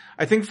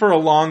think for a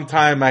long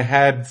time I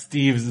had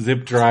Steve's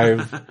zip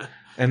drive,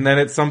 and then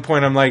at some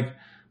point I'm like,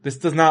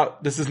 this is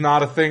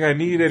not a thing I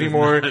need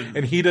anymore.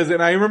 And he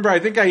doesn't. I remember, I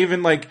think I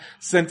even like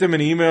sent him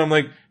an email. I'm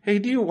like, hey,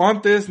 do you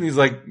want this? And he's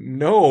like,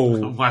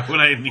 no. Why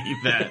would I need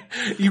that?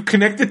 You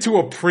connect it to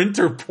a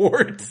printer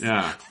port.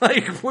 Yeah.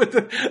 Like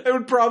it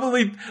would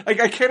probably,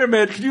 like I can't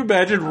imagine, can you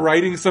imagine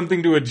writing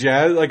something to a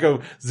Jazz, like a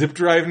zip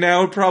drive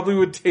now? It probably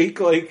would take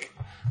like.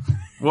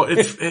 Well,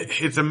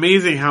 it's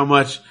amazing how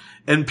much,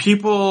 and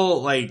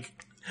people like,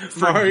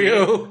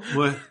 Mario,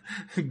 what?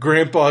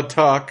 Grandpa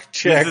talk,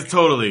 check. This is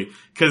totally,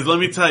 cause let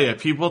me tell you,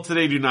 people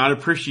today do not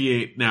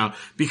appreciate now,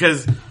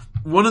 because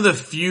one of the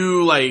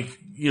few like,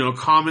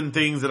 common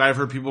things that I've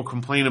heard people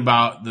complain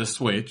about the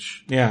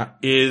Switch.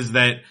 Is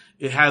that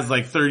it has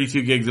like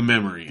 32 gigs of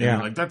memory.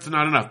 And like, that's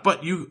not enough.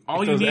 But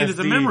all you need is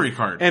a memory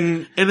card.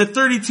 And the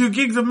 32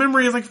 gigs of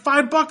memory is like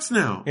 $5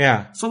 now.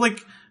 Yeah. So like,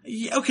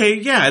 okay,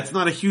 it's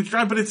not a huge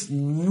drive, but it's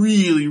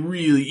really,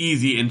 really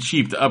easy and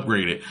cheap to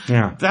upgrade it.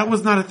 Yeah. That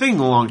was not a thing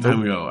a long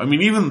time ago. I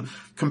mean, even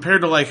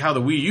compared to like how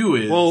the Wii U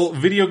is. Well,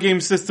 video game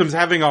systems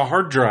having a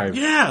hard drive.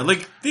 Yeah,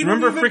 like, they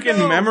remember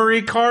freaking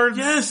memory cards?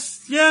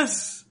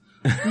 Yes.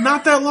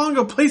 Not that long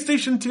ago,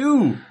 PlayStation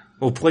 2.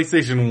 Well,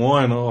 PlayStation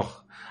 1,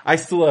 I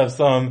still have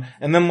some.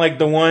 And then like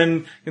there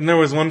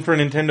was one for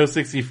Nintendo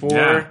 64.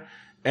 Yeah.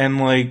 And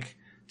like,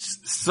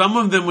 some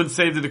of them would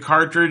save to the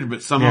cartridge,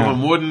 but some of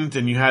them wouldn't,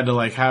 and you had to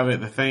like have it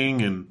the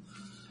thing. And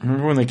I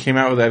remember when they came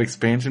out with that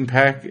expansion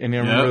pack, and I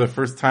remember the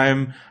first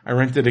time I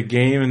rented a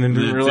game and then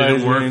didn't realize it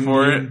didn't work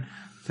for it.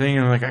 Thing,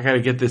 and I'm like, I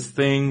gotta get this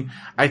thing.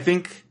 I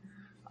think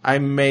I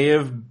may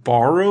have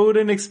borrowed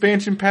an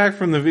expansion pack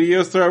from the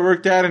video store I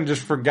worked at and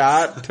just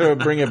forgot to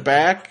bring it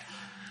back.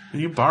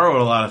 You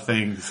borrowed a lot of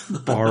things.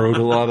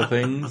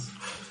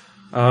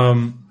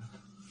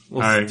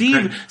 Well,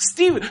 right,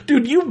 Steve,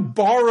 dude, you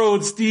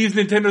borrowed Steve's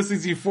Nintendo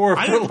 64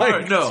 for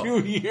like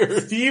 2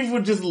 years. Steve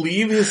would just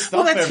leave his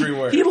stuff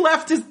everywhere. He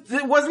left it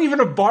wasn't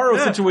even a borrow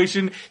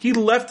situation. He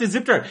left his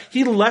zip drive.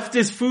 He left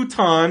his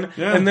futon,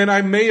 and then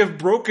I may have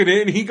broken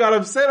it, and he got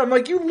upset. I'm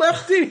like, you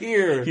left it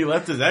here. He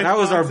left his Xbox. That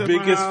was our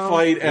biggest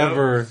fight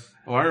ever.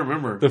 Oh, I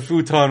remember. The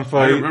futon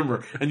fight. I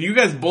remember. And you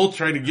guys both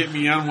tried to get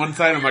me on one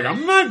side. I'm like,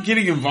 I'm not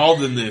getting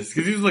involved in this.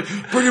 Cause he was like,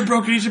 Brendan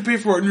broke it, you should pay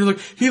for it. And you're like,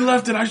 he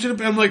left it, I should have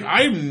paid. I'm like,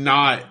 I'm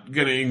not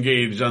gonna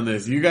engage on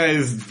this. You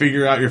guys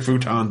figure out your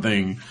futon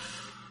thing.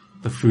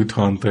 The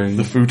futon thing.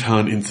 The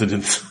futon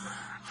incident.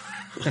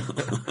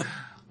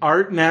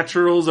 Art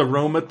Naturals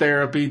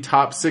Aromatherapy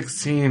Top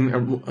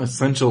 16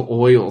 Essential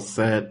Oil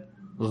Set.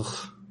 Ugh.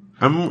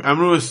 I'm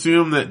gonna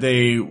assume that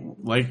they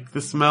like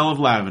the smell of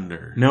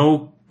lavender.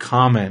 No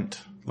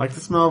comment. Like the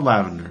smell of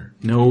lavender.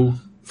 No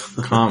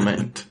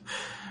comment.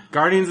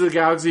 Guardians of the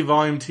Galaxy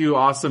Volume 2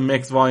 Awesome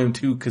Mix Volume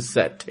 2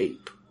 cassette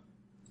tape.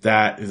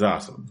 That is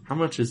awesome. How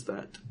much is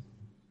that?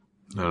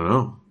 I don't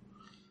know.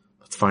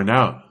 Let's find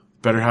out.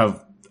 Better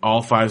have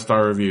all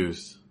 5-star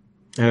reviews.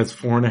 And it's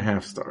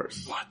 4.5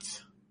 stars.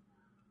 What?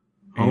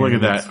 Oh, look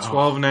at that. It's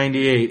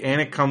 $12.98, and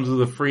it comes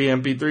with a free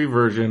MP3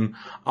 version,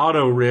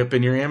 auto rip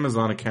in your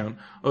Amazon account.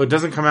 Oh, it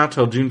doesn't come out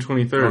till June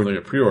 23rd. Oh, like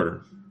a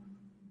pre-order.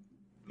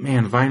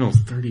 Man, vinyl's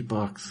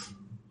 $30.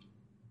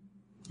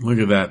 Look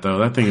at that, though.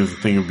 That thing is a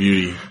thing of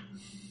beauty.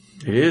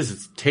 It is.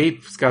 It's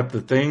tape. It's got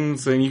the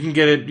things, and you can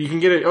get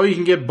it. Oh, you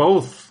can get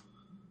both.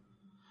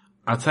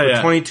 I'll tell you.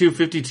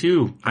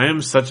 $22.52. I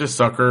am such a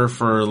sucker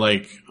for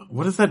like,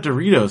 what is that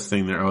Doritos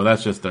thing there? Oh,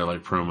 that's just their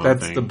like promo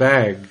That's thing. the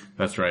bag.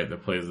 That's right.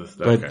 That plays this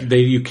stuff. But okay.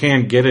 you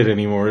can't get it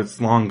anymore. It's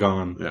long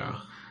gone.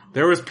 Yeah.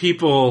 There was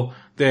people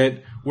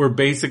that were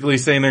basically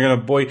saying they're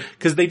going to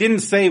cause they didn't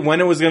say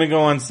when it was going to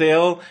go on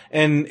sale,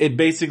 and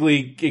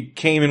it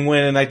came and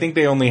went, and I think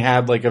they only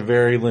had like a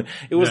very,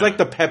 it was like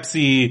the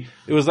Pepsi,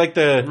 it was like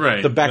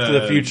the Back to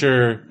the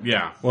Future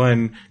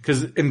one,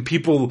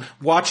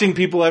 watching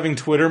people having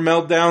Twitter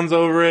meltdowns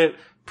over it,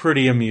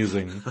 pretty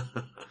amusing.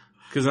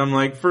 Cause I'm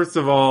like, first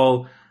of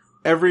all,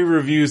 every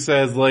review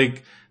says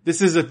like,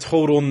 this is a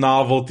total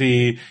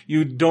novelty.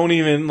 You don't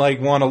even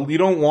you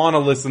don't want to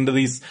listen to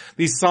these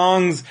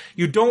songs.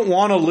 You don't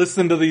want to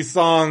listen to these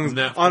songs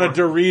on a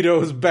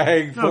Doritos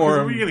bag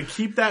form. Are you going to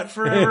keep that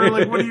forever?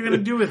 Like, what are you going to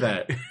do with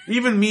that?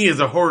 Even me as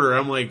a hoarder,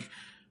 I'm like,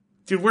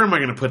 dude, where am I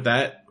going to put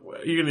that?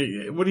 What are you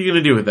going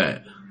to do with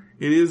that?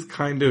 It is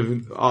kind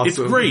of awesome. It's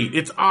great.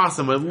 It's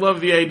awesome. I love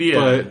the idea.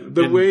 But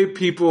the way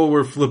people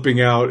were flipping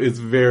out is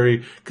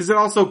cause it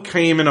also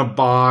came in a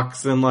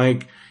box and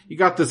like, you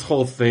got this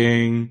whole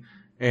thing.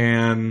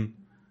 And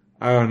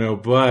I don't know,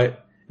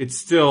 but it's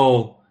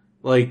still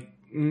like,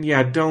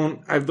 yeah,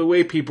 the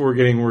way people were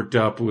getting worked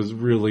up was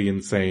really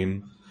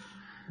insane.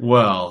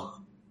 Well,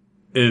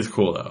 it is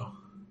cool though.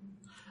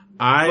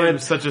 I'm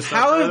such a sucker,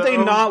 how have they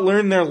not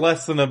learned their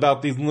lesson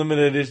about these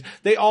limited issues?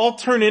 They all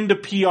turn into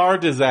PR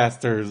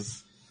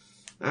disasters.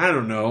 I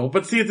don't know.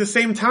 But see, at the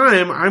same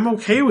time, I'm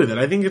okay with it.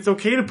 I think it's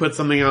okay to put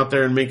something out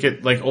there and make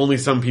it like only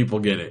some people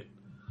get it.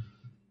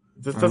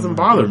 This doesn't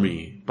bother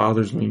me.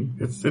 Bothers me.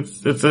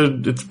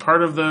 It's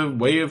part of the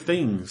way of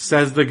things.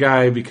 Says the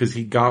guy because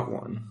he got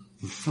one.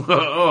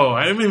 Oh,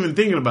 I didn't even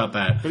thinking about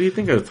that. What do you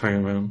think I was talking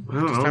about? I don't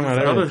know.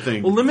 About other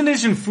things. Well,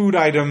 limitation food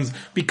items,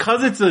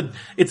 because it's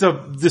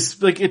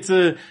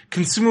a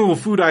consumable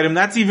food item,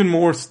 that's even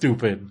more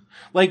stupid.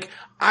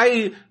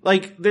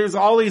 There's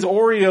all these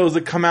Oreos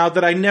that come out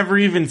that I never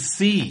even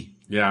see.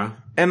 Yeah.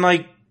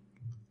 And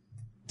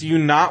do you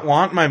not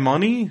want my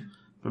money?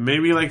 But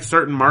maybe like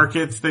certain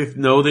markets, they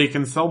know they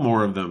can sell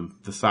more of them.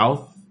 The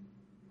South,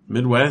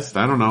 Midwest,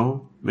 I don't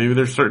know. Maybe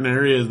there's certain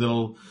areas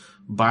that'll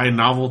buy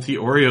novelty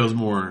Oreos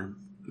more.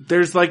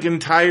 There's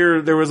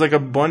there was a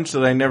bunch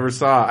that I never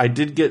saw. I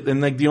did get,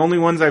 and the only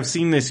ones I've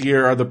seen this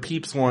year are the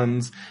Peeps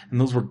ones,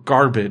 and those were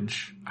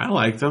garbage. I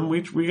liked them.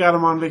 We got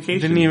them on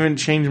vacation. Didn't even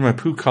change my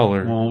poo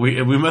color. Well,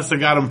 we must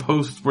have got them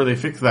post where they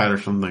fixed that or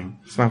something.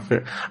 It's not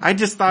fair. I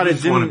just thought it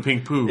didn't. Wanted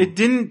pink poo. It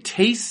didn't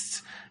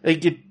taste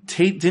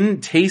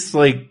didn't taste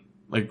like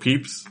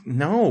Peeps?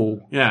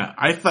 No. Yeah,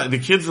 I thought the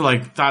kids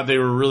thought they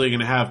were really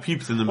going to have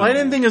Peeps in the middle. Well, I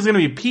didn't think it was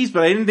going to be Peeps,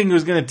 but I didn't think it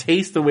was going to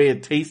taste the way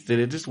it tasted.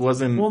 It just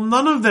wasn't. Well,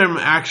 none of them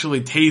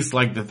actually taste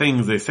like the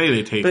things they say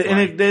they taste but,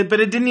 like.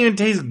 But it didn't even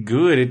taste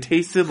good. It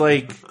tasted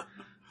like,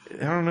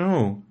 I don't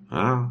know.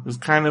 Oh. It was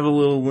kind of a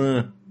little,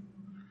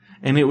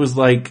 and it was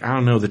I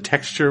don't know, the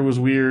texture was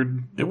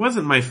weird. It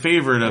wasn't my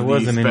favorite of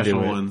these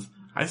special ones.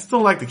 I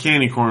still like the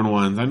candy corn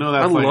ones. I know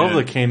that's I love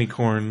the candy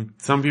corn.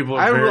 Some people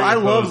are very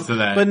opposed to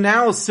that. But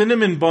now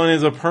cinnamon bun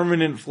is a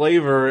permanent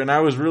flavor, and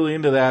I was really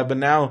into that. But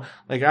now,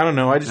 I don't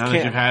know, I just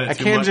can't. I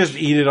can't just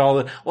eat it all.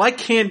 Well, I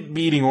can't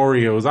be eating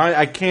Oreos.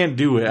 I can't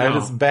do it. No.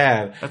 It's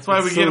bad. That's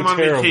why we get them on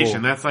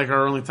vacation. That's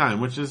our only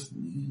time, which is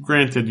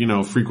granted,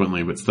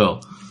 frequently, but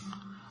still.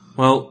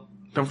 Well,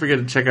 don't forget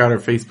to check out our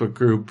Facebook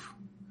group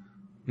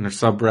and our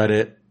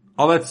subreddit.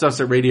 All that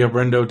stuff's at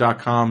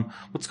radiobrendo.com.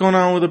 What's going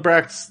on with the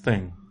Brax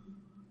thing?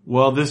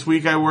 Well, this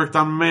week I worked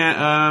on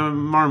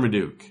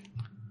Marmaduke.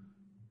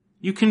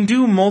 You can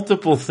do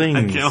multiple things.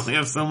 I can only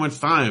have so much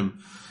time.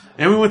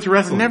 And we went to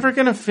wrestling. We're never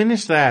gonna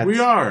finish that. We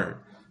are.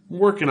 I'm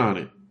working on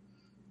it.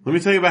 Let me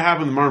tell you about what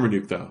happened to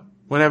Marmaduke, though.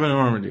 What happened to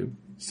Marmaduke?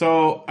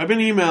 So, I've been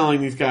emailing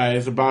these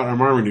guys about our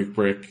Marmaduke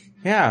brick.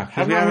 Yeah.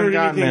 Have not heard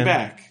anything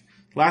back.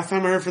 Last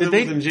time I heard from them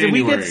was in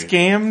January. Did we get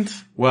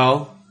scammed?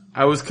 Well,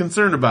 I was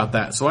concerned about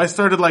that. So I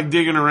started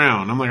digging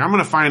around. I'm like, I'm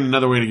gonna find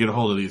another way to get a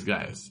hold of these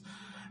guys.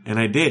 And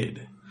I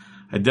did.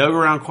 I dug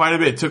around quite a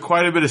bit. It took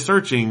quite a bit of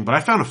searching, but I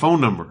found a phone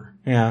number.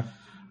 Yeah.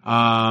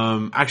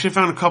 Actually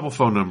found a couple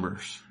phone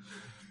numbers.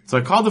 So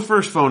I called the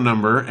first phone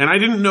number, and I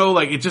didn't know,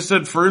 it just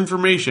said for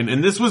information.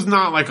 And this was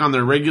not on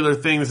their regular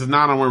thing. This is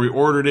not on where we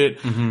ordered it.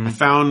 Mm-hmm. I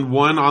found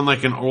one on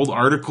an old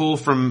article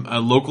from a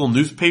local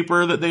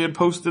newspaper that they had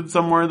posted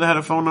somewhere that had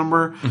a phone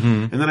number.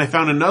 Mm-hmm. And then I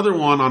found another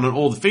one on an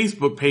old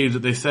Facebook page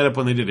that they set up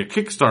when they did a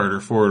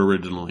Kickstarter for it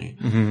originally.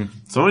 Mm-hmm.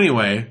 So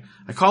anyway,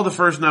 I called the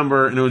first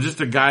number, and it was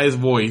just a guy's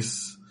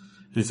voice.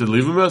 He said,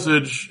 leave a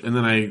message, and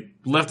then I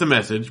left a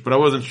message, but I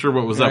wasn't sure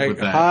what was up with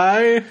that.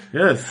 Hi?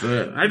 Yes.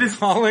 I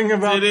just calling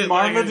about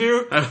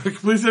Marmaduke?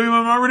 Please send me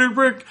my Marmaduke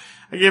brick.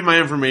 I gave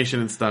my information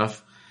and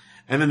stuff.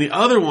 And then the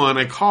other one,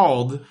 I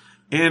called,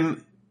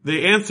 and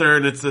they answer,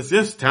 and it says,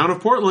 yes, Town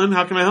of Portland,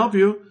 how can I help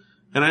you?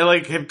 And I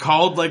had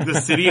called the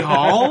city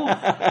hall,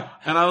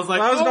 and I was like,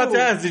 I was about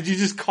to ask, did you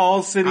just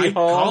call City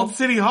Hall? I called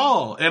City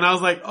Hall, and I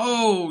was like,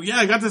 oh, yeah,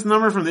 I got this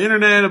number from the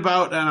internet and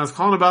I was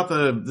calling about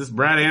this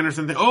Brad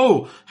Anderson thing.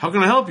 Oh, how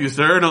can I help you,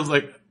 sir? And I was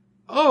like,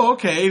 oh,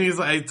 okay. And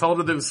I told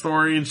her the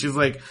story, and she's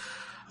like,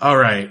 all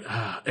right.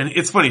 And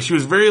it's funny, she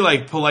was very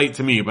polite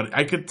to me, but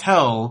I could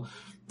tell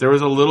there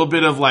was a little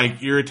bit of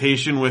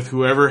irritation with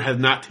whoever had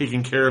not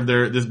taken care of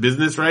this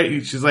business,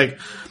 right? She's like,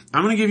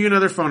 I'm going to give you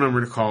another phone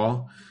number to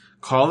call.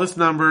 Call this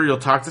number, you'll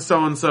talk to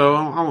so-and-so,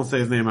 I won't say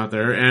his name out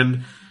there,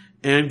 and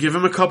give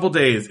him a couple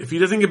days. If he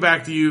doesn't get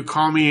back to you,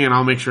 call me and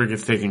I'll make sure it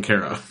gets taken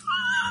care of.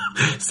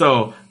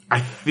 So,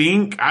 I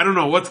don't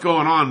know what's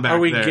going on back there.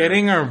 Are we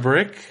getting our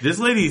brick? This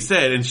lady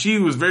said, and she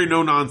was very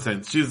no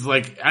nonsense. She's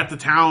at the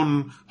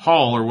town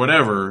hall or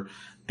whatever,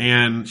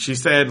 and she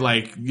said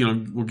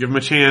we'll give him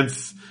a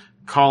chance.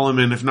 call him,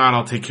 and if not,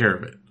 I'll take care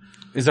of it.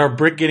 Is our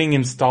brick getting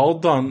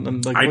installed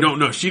on like? I don't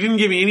know. She didn't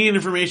give me any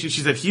information.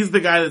 She said he's the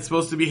guy that's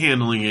supposed to be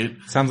handling it.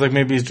 Sounds like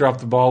maybe he's dropped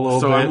the ball a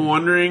little bit. So I'm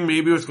wondering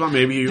maybe what's going on.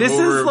 Maybe this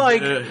is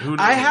like,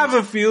 I have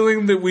a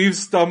feeling that we've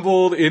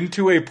stumbled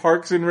into a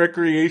Parks and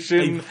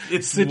Recreation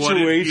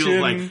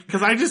situation.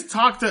 Because I just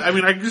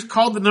I just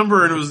called the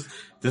number and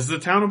this is the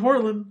town of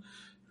Portland.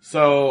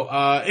 So,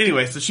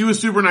 anyway, so she was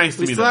super nice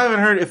to me. We still haven't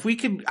heard, if we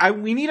could,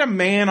 we need a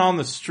man on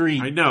the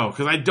street. I know,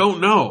 because I don't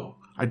know.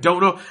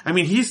 I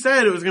mean, he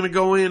said it was going to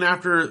go in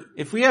after.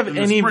 If we have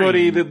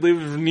anybody that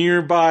lives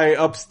nearby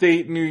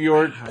upstate New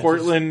York,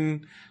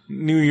 Portland,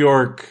 New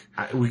York,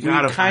 we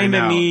kind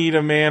of need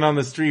a man on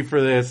the street for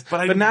this.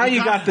 But now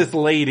you got this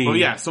lady. Oh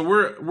yeah, so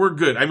we're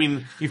good. I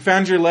mean, you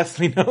found your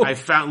Leslie Knope.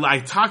 I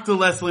talked to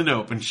Leslie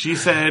Knope, and she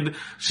said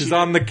she's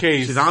on the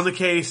case. She's on the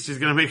case. She's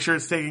gonna make sure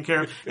it's taken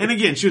care of. And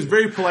again, she was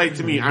very polite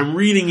to me. I'm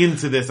reading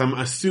into this. I'm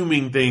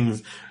assuming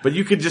things, but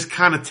you could just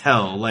kind of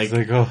tell, like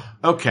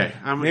okay,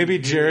 maybe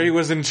Jerry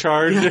was in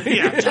charge.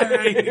 Yeah,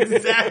 Jerry,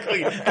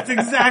 exactly. That's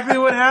exactly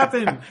what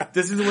happened.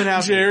 This is what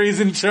happened. Jerry's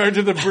in charge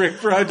of the brick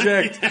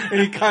project, and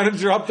he kind of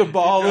dropped the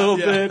ball a little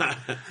bit.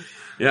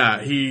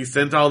 Yeah, he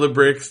sent all the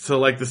bricks to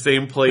like the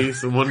same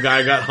place, and one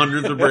guy got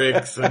hundreds of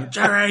bricks, and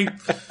Jerry!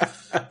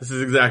 This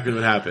is exactly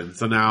what happened.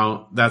 So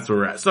now, that's where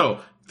we're at. So,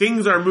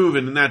 things are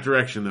moving in that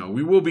direction though.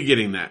 We will be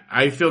getting that.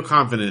 I feel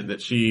confident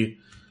that she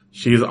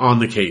is on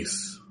the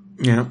case.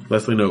 Yeah.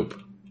 Leslie Knope.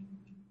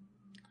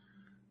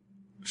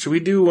 Should we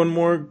do one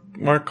more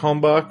Mark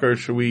Kalmbach, or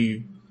should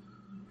we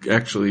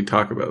actually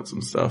talk about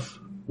some stuff?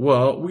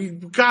 Well, we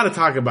gotta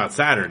talk about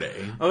Saturday.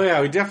 Oh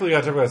yeah, we definitely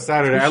gotta talk about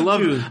Saturday. I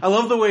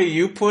love the way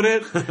you put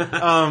it.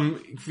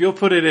 You'll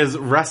put it as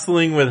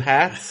wrestling with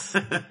hats.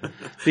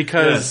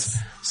 Because,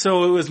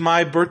 so it was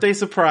my birthday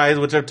surprise,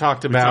 which I've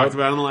talked about. We talked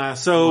about in the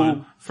last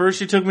one.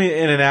 First you took me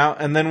in and out,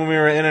 and then when we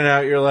were in and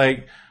out, you're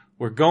like,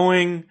 we're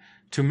going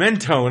to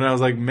Mentone. And I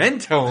was like,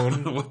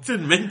 Mentone? What's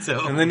in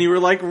Mentone? And then you were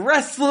like,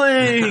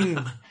 wrestling!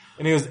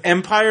 And it was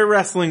Empire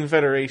Wrestling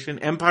Federation,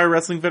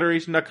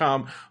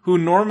 EmpireWrestlingFederation.com, who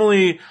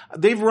normally,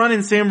 they've run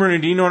in San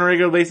Bernardino on a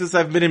regular basis.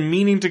 I've been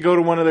meaning to go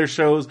to one of their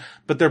shows,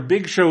 but their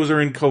big shows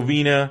are in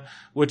Covina,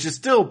 which is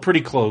still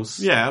pretty close.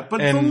 Yeah, but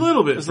it's a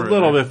little bit further. It's a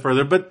little bit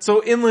further. But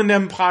so Inland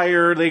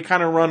Empire, they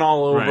kind of run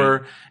all over,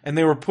 right. And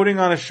they were putting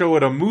on a show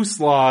at a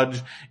Moose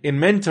Lodge in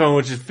Mentone,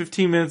 which is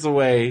 15 minutes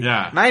away.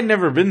 Yeah. And I'd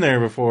never been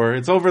there before.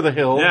 It's over the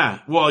hill. Yeah.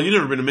 Well, you've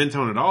never been to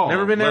Mentone at all.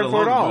 Never been there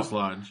before at all. Moose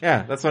Lodge.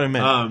 Yeah, that's what I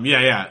meant.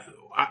 Yeah.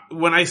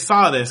 When I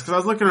saw this, because I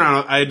was looking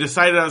around, I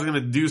decided I was going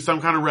to do some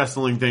kind of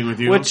wrestling thing with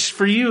you. Which,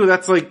 for you,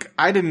 that's like,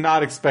 I did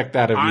not expect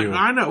that of you.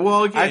 I know.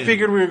 Well, again, I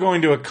figured we were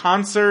going to a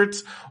concert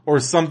or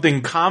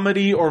something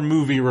comedy or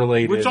movie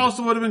related. Which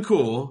also would have been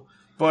cool.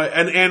 But,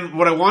 and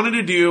what I wanted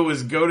to do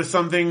was go to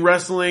something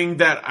wrestling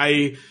that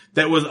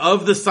was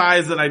of the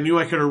size that I knew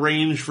I could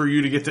arrange for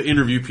you to get to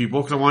interview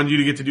people, because I wanted you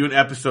to get to do an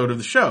episode of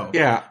the show.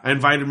 Yeah. I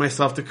invited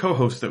myself to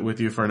co-host it with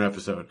you for an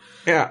episode.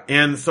 Yeah.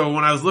 And so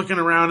when I was looking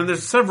around, and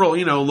there's several,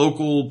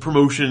 local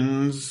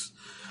promotions,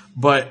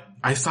 but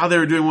I saw they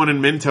were doing one in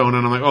Mentone,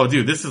 and I'm like, oh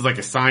dude, this is like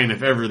a sign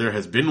if ever there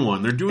has been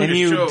one. They're doing a show.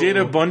 And you did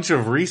a bunch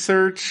of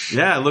research.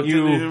 Yeah,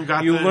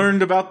 you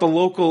learned about the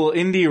local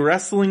indie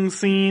wrestling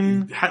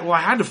scene. Well,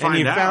 I had to find out.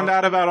 And you found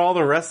out about all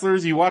the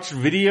wrestlers. You watched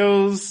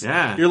videos.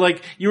 Yeah.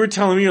 You were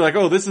telling me, you're like,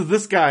 oh, this is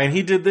this guy, and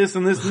he did this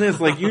and this and this.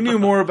 Like, you knew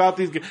more about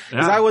these guys.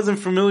 Because I wasn't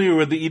familiar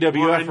with the EWF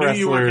wrestlers. I knew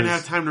you weren't going to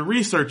have time to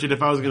research it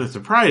if I was going to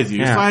surprise you.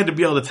 Yeah. So I had to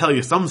be able to tell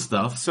you some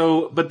stuff.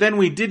 So, but then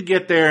we did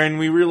get there, and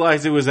we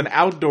realized it was an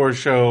outdoor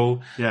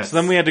show. Yes. So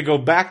then we had to go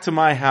back to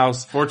my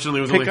house. Fortunately,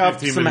 it was pick only up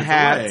 15 some minutes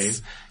hats, away.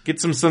 Get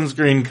some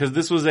sunscreen, because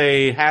this was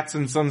a hats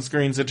and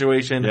sunscreen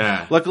situation.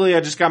 Yeah. Luckily, I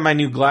just got my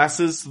new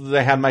glasses. So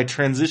they had my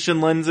transition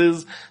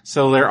lenses,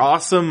 so they're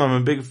awesome.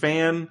 I'm a big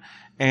fan.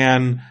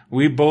 And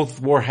we both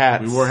wore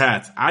hats. We wore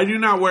hats. I do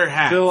not wear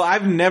hats. Phil,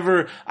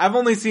 I've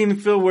only seen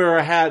Phil wear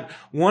a hat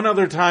one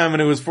other time,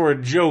 and it was for a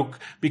joke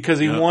because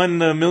he won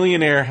the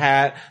millionaire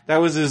hat. That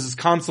was his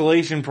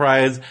consolation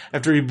prize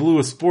after he blew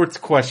a sports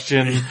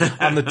question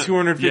on the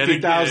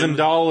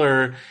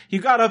 $250,000. He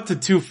got up to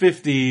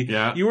 $250,000.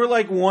 Yeah. You were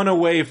like one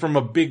away from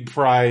a big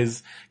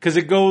prize, because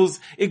it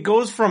goes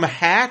from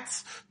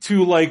hats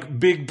to like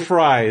big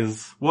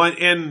prize. Well,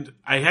 and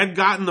I had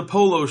gotten the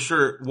polo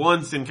shirt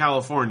once in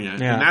California,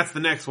 and that's the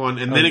next one,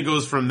 and then it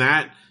goes from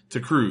that to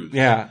cruise.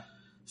 Yeah.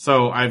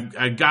 So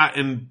I got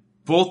in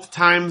both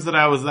times that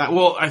I was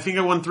I think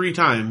I won 3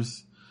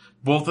 times.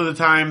 Both of the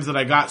times that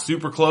I got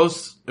super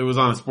close, it was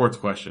on a sports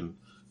question.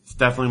 It's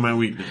definitely my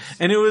weakness.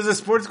 And it was a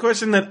sports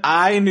question that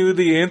I knew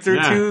the answer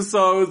to,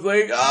 so I was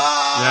like,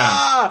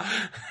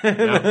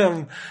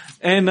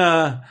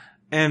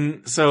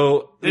 And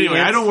so anyway,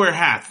 I don't wear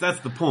hats. That's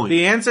the point.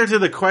 The answer to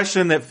the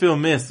question that Phil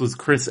missed was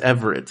Chris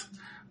Everett.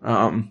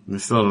 I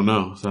still don't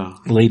know. So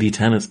lady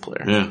tennis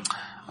player. Yeah.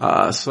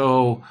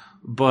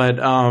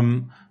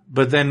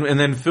 But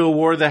then Phil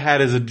wore the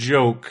hat as a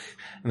joke,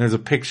 and there's a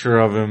picture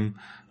of him.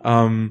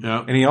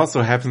 Yep. And he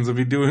also happens to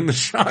be doing the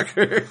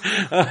Shocker.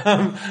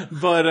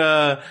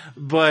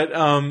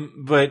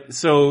 But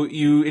so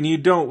you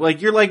don't,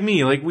 like, you're like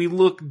me, like, we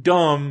look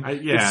dumb.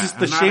 It's just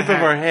the shape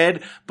of our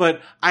head,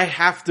 but I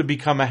have to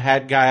become a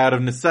hat guy out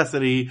of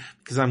necessity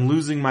because I'm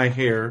losing my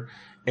hair.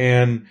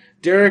 And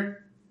Derek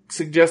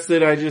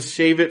suggested I just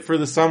shave it for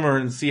the summer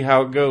and see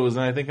how it goes.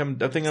 And I think I'm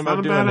thinking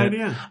about doing it.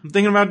 Idea. I'm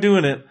thinking about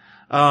doing it.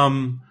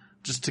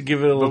 Just to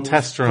give it a little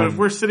test run. But if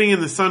we're sitting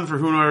in the sun for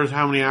who knows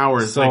how many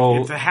hours, so,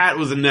 like, if the hat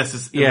was a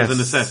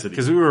necessity.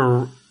 Because we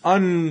were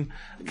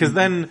because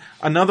then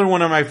another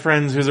one of my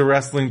friends who's a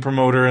wrestling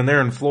promoter and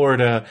they're in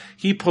Florida,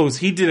 he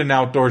did an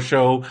outdoor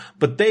show,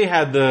 but they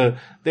had the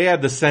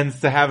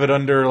sense to have it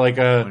under like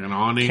an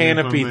awning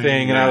canopy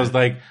thing. Yeah. And I was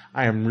like,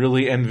 I am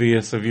really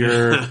envious of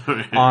your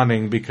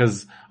awning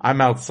because I'm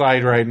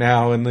outside right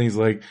now. And he's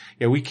like,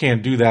 yeah, we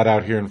can't do that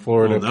out here in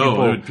Florida.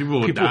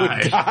 People would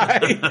die.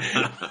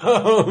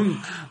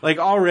 Like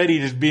already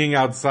just being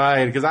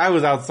outside, because I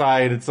was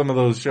outside at some of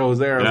those shows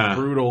there. It was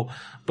brutal.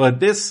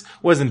 But this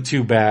wasn't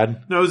too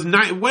bad. No, it was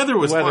nice. Weather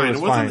was fine. It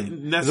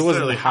wasn't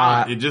necessarily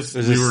hot. It just,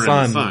 we were in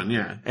the sun,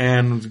 yeah.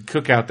 And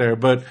cook out there.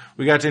 But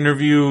we got to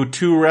interview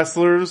 2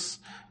 wrestlers.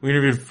 We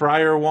interviewed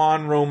Friar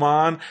Juan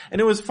Roman, and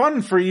it was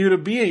fun for you to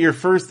be at your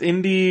first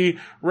indie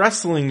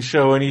wrestling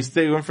show, and you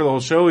went for the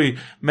whole show. We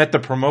met the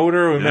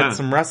promoter, we met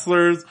some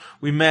wrestlers,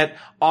 we met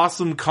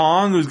Awesome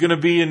Kong, who's gonna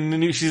be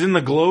she's in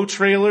the Glow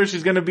trailer,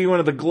 she's gonna be one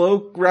of the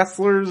Glow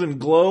wrestlers in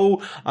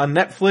Glow on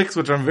Netflix,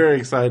 which I'm very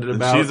excited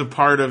about. She's a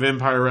part of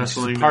Empire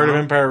Wrestling. She's part of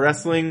Empire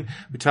Wrestling.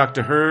 We talked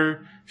to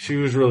her, she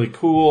was really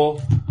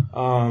cool.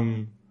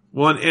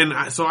 Well,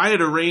 and so I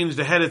had arranged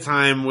ahead of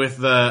time with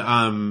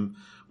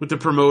the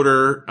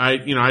promoter.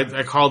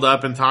 I called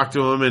up and talked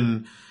to him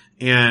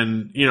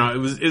and it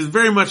was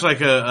very much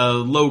like a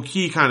low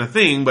key kind of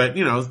thing, but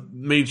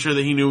made sure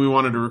that he knew we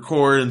wanted to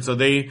record. And so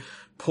they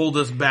pulled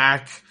us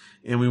back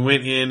and we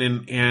went in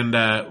and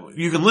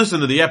you can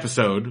listen to the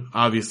episode,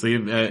 obviously,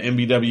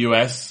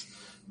 MBWS,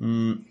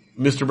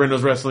 Mr.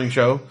 Brendo's Wrestling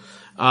Show.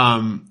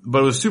 But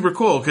it was super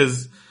cool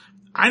because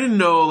I didn't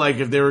know like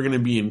if they were going to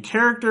be in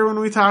character when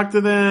we talked to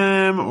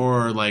them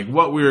or like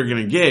what we were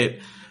going to get.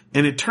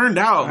 And it turned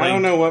out I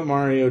don't know what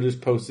Mario just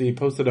posted. He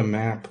posted a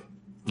map.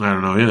 I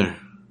don't know either.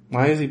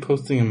 Why is he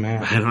posting a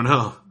map? I don't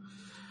know.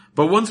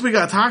 But once we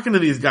got talking to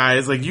these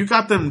guys, like you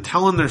got them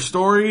telling their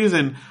stories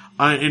and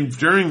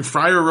during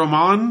Friar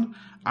Roman,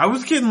 I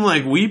was getting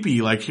like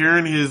weepy, like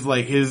hearing his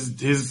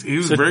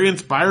very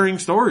inspiring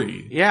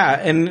story. Yeah.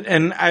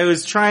 And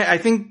I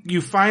think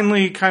you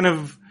finally kind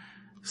of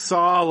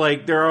saw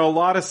like there are a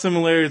lot of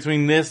similarities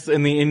between this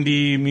and the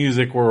indie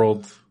music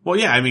world. Well,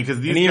 yeah, I mean,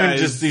 because these guys, even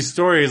just these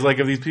stories, like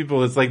of these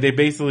people, it's like they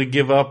basically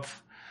give up.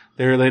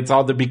 It's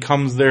all that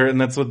becomes and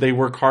that's what they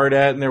work hard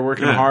at, and they're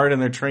working hard and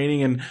they're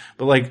training.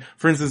 But like,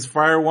 for instance,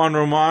 Friar Juan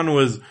Roman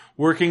was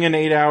working an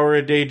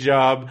 8-hour-a-day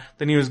job,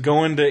 then he was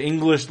going to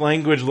English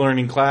language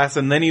learning class,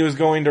 and then he was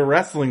going to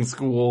wrestling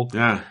school.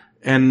 Yeah,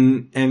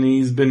 and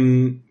he's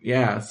been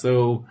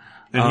so.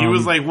 And he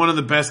was like one of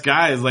the best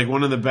guys, like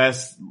one of the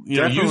best. You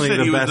said he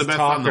was the best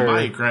on the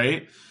mic,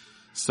 right?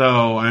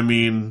 So I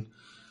mean.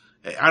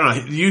 I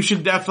don't know. You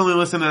should definitely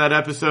listen to that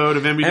episode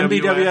of MBWS.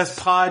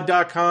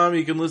 MBWSpod.com.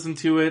 You can listen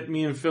to it.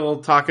 Me and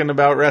Phil talking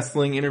about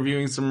wrestling,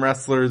 interviewing some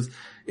wrestlers.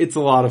 It's a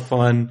lot of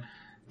fun.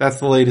 That's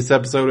the latest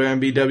episode of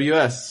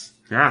MBWS.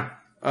 Yeah.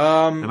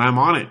 And I'm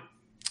on it.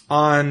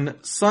 On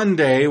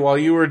Sunday, while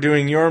you were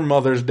doing your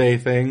Mother's Day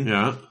thing.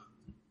 Yeah.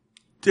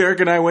 Derek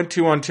and I went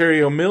to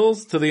Ontario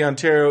Mills, to the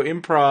Ontario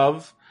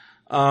Improv.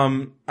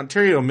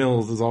 Ontario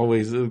Mills is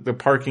always, the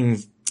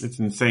parking's it's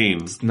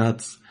insane. It's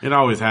nuts. It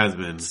always has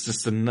been. It's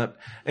just a nut.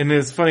 And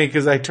it's funny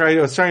because I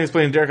was trying to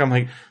explain to Derek, I'm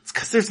like, it's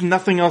because there's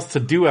nothing else to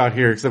do out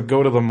here except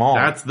go to the mall.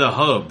 That's the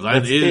hub.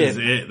 That's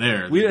it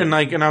there.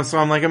 So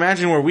I'm like,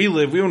 imagine where we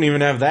live. We don't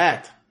even have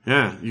that.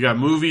 Yeah. You got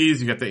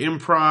movies, you got the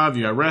Improv,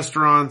 you got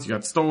restaurants, you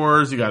got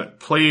stores, you got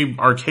play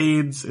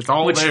arcades. It's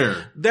all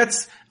there.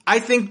 I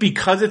think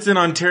because it's in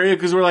Ontario,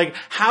 because we're like,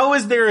 how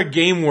is there a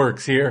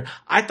GameWorks here?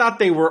 I thought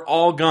they were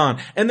all gone.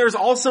 And there's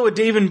also a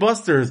Dave &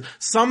 Buster's.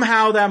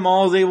 Somehow that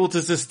mall is able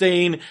to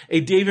sustain a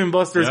Dave &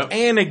 Buster's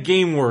and a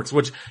GameWorks,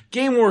 which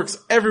GameWorks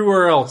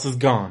everywhere else is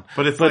gone.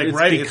 But it's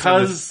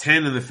because it's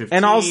 10 and the 15.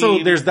 And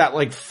also there's that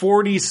like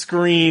 40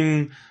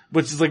 screen,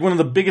 which is like one of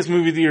the biggest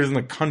movie theaters in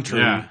the country.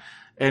 Yeah.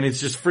 And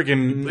it's just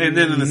freaking And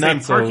then in the same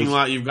parking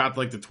lot, you've got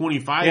like the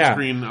 25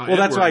 screen. Well,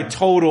 that's why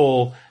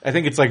I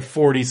think it's like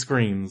 40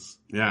 screens.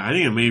 Yeah, I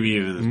think it maybe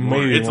even is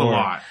more. It's more. A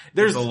lot.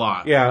 It's a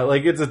lot. Yeah,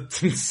 like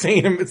it's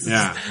insane.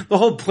 The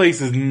whole place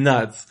is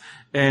nuts.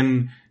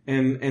 And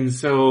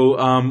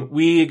so,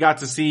 we got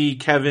to see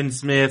Kevin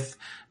Smith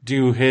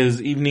do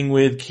his evening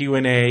with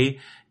Q&A,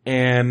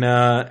 and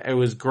it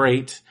was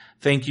great.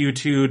 Thank you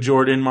to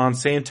Jordan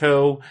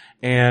Monsanto,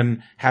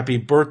 and happy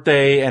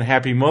birthday and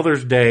happy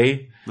Mother's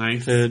Day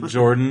Nice. to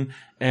Jordan.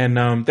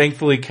 And,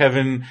 thankfully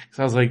Kevin, cause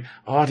I was like,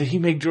 oh, did he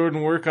make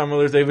Jordan work on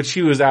Mother's Day? But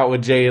she was out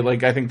with Jay.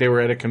 Like, I think they were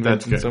at a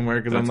convention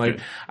somewhere. Cause I'm like,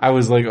 good. I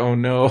was like, oh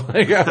no.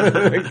 Like,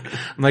 I'm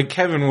like,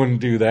 Kevin wouldn't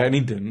do that. And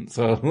he didn't.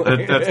 So.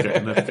 Like, That's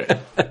good.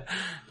 That's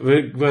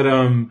good. but,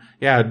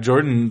 yeah,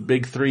 Jordan,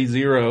 big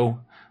 3-0.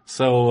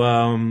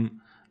 So,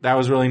 that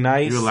was really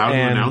nice. You allowed to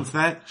And announce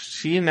that?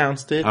 She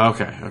announced it.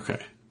 Okay.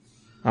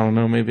 I don't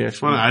know. Maybe I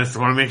should. I just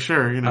want to make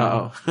sure, you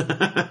know.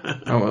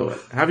 Oh,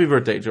 happy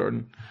birthday,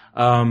 Jordan.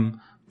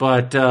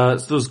 But so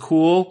it was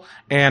cool.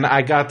 And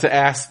I got to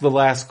ask the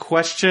last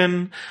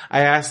question.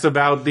 I asked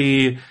about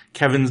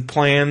Kevin's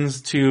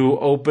plans to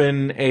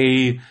open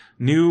a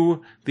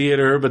new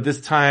theater, but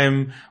this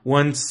time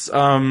once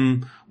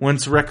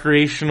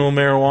recreational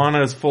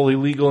marijuana is fully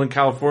legal in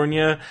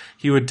California,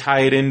 he would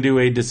tie it into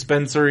a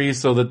dispensary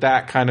so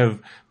that kind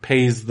of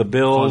pays the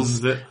bills.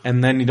 Funds it.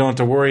 And then you don't have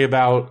to worry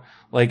about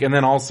and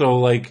then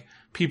also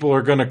people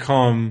are gonna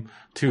come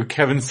to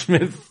Kevin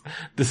Smith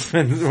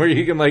dispensary where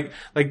you can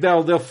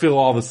they'll fill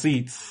all the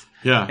seats.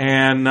 Yeah.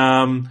 And,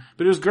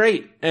 but it was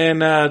great.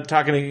 And,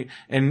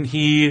 and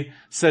he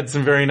said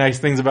some very nice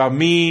things about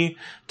me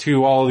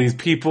to all these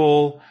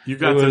people. You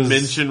got to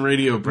mention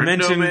Radio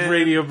Brendo Man.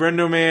 Radio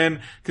Brendo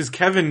Man. Cause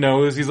Kevin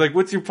knows. He's like,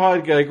 what's your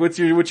podcast?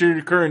 What's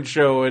your current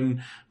show?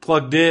 And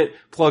plugged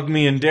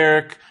me and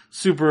Derek.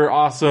 Super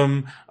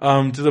awesome.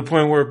 To the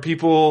point where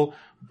people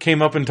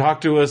came up and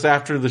talked to us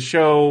after the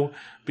show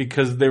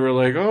because they were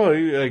like, oh,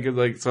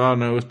 so I don't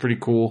know. It was pretty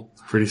cool.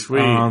 Pretty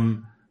sweet.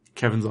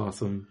 Kevin's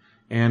awesome.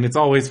 And it's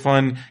always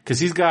fun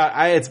because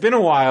it's been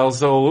a while,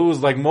 so it was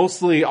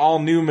mostly all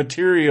new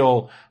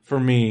material for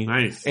me.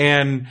 Nice.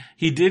 And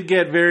he did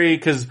get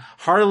cause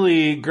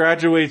Harley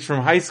graduates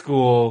from high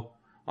school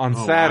on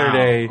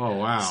Saturday. Wow. Oh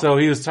wow. So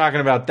he was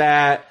talking about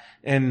that.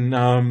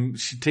 And,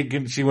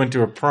 she went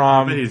to a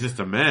prom. I bet he's just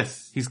a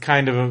mess. He's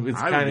kind of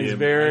I can't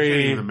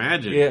even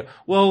imagine. Yeah.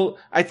 Well,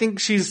 I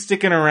think she's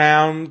sticking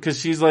around cause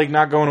she's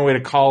not going away to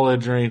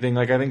college or anything.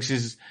 I think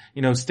she's,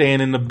 staying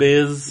in the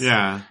biz.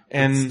 Yeah.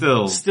 And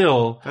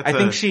still, I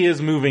think she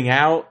is moving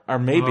out or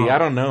maybe, I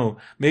don't know.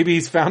 Maybe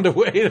he's found a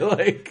way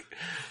to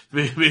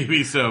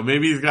Maybe so.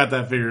 Maybe he's got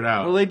that figured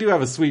out. Well, they do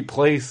have a sweet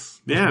place.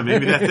 Yeah,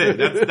 maybe that's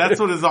it. That's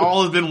what it's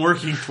all has been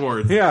working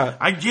towards. Yeah.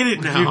 I get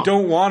it now. You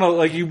don't want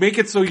to, you make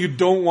it so you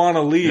don't want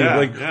to leave.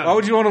 Yeah, why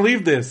would you want to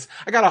leave this?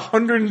 I got a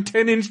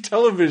 110-inch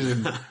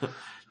television.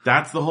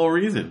 That's the whole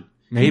reason.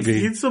 Maybe.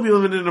 He'd still be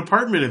living in an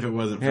apartment if it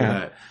wasn't for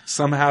that.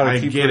 Somehow to I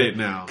keep get it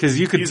now. Cause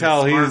you could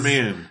tell a smart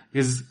man.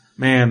 Cause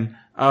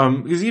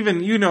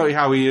even,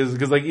 how he is,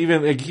 cause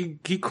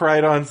he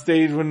cried on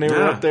stage when they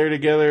were up there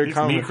together.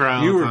 Me cry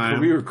all the time.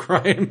 We were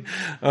crying.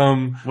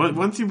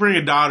 Once you bring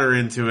a daughter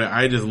into it,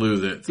 I just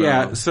lose it. So.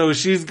 Yeah, so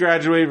she's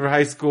graduated from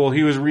high school.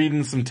 He was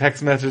reading some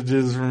text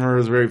messages from her. It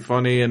was very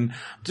funny. And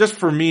just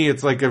for me,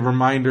 it's a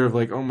reminder of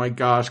oh my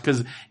gosh,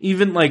 cause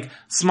even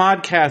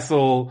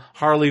Smodcastle,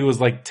 Harley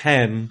was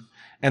 10.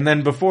 And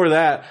then before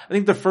that, I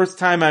think the first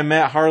time I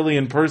met Harley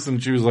in person,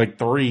 she was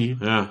 3.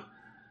 Yeah.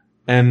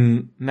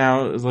 And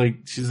now it's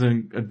she's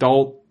an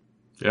adult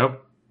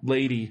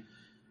lady.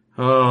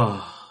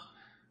 Oh.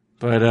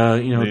 But,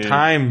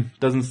 time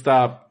doesn't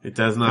stop. It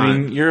does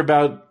not.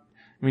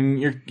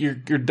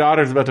 your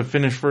daughter's about to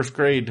finish first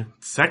grade.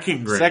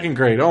 Second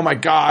grade. Oh my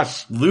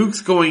gosh. Luke's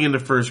going into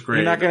first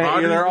grade. You're not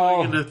gonna, they're all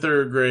going into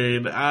third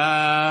grade.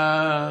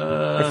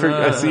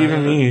 I see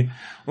even me.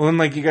 Well,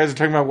 then you guys are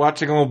talking about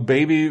watching old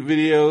baby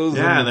videos.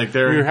 Yeah,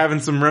 we were having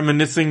some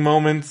reminiscing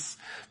moments.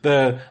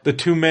 The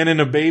 2 men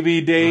and a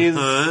baby days.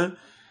 Uh-huh.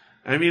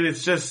 I mean,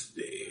 it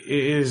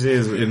is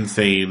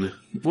insane.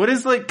 What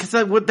is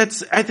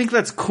I think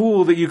that's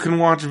cool that you can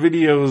watch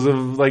videos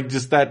of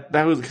just that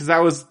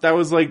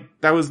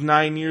was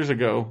 9 years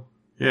ago.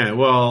 Yeah,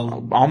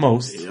 well.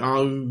 Almost.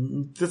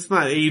 Let's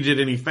not age it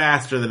any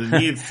faster than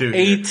it needs to.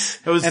 8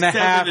 It was and a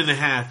half.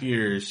 7.5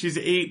 years. She's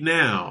 8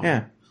 now.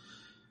 Yeah.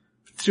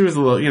 She was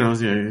a little,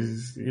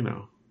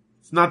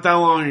 it's not that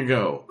long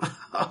ago.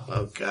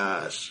 Oh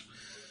gosh.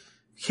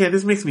 Yeah,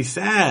 this makes me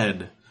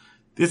sad.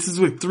 This is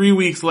with 3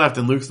 weeks left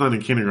and Luke's not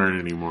in kindergarten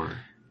anymore.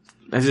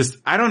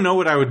 I don't know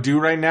what I would do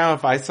right now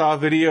if I saw a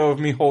video of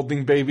me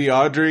holding baby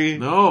Audrey.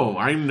 No,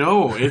 I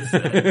know.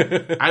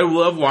 I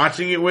love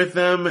watching it with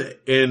them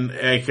and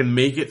I can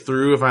make it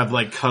through if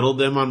I've cuddled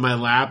them on my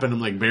lap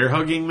and I'm bear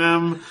hugging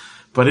them.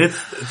 But it's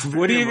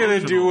what are you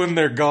going to do when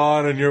they're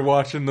gone and you're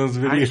watching those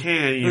videos? I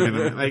can't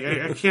even,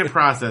 I can't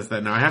process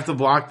that now. I have to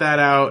block that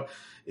out.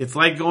 It's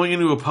like going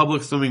into a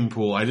public swimming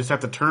pool. I just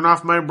have to turn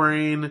off my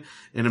brain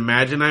and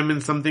imagine I'm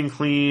in something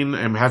clean.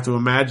 I have to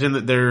imagine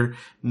that they're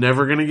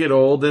never going to get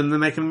old and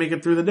then I can make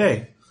it through the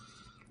day.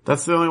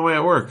 That's the only way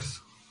it works.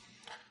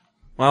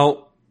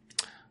 Well,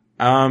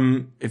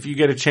 if you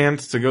get a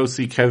chance to go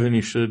see Kevin,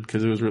 you should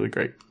because it was really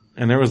great.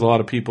 And there was a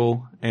lot of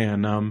people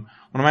and, one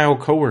of my old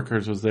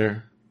coworkers was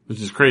there. Which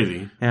is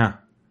crazy. Yeah.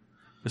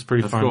 It was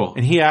pretty fun. Cool.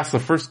 And he asked the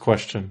first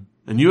question.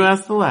 And you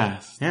asked the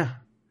last. Yeah.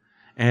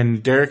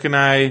 And Derek and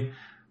I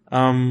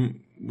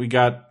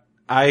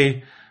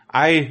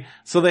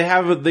So they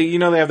have they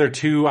have their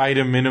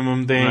 2-item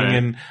minimum thing, Right.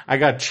 and I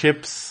got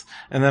chips,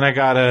 and then I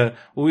got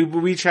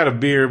we each had a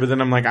beer, but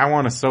then I'm like, I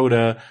want a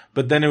soda,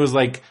 but then it was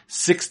like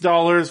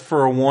 $6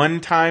 for a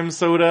one-time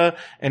soda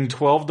and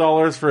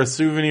 $12 for a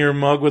souvenir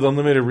mug with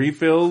unlimited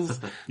refills.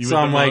 So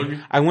I'm like,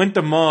 I went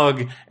the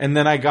mug, and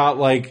then I got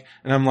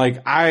and I'm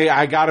like,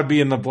 I gotta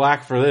be in the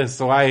black for this.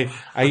 So I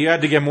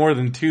had to get more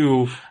than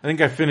 2. I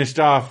think I finished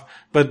off,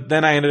 but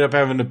then I ended up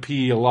having to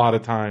pee a lot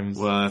of times.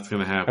 Well, that's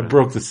gonna happen. I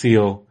broke the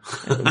seal.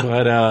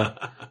 but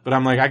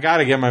I'm like, I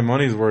gotta get my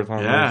money's worth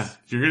on this.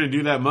 If you're gonna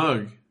do that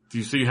mug.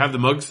 So you have the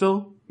mug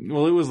still?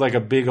 Well, it was like a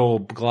big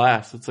old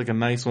glass. It's like a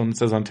nice one that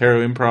says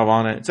Ontario Improv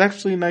on it. It's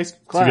actually a nice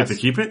glass. So you get to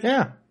keep it?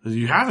 Yeah.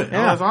 You have it?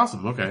 Yeah. Oh, that's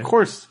awesome. Okay. Of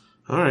course.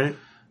 Alright.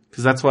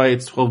 Cause that's why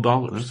it's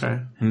 $12.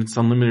 Okay. And it's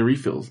unlimited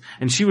refills.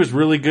 And she was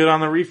really good on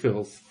the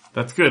refills.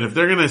 That's good. If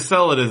they're gonna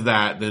sell it as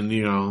that, then,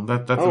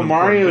 that's Oh, an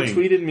Mario important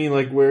thing. tweeted me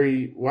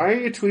why are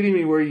you tweeting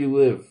me where you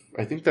live?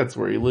 I think that's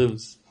where he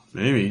lives.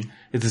 Maybe.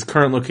 It's his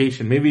current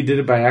location. Maybe he did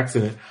it by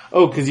accident.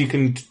 Oh, cause you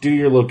can do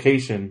your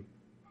location.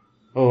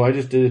 Oh, I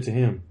just did it to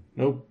him.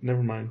 Nope,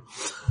 never mind.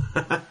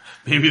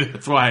 Maybe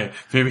that's why.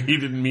 Maybe he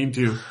didn't mean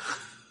to.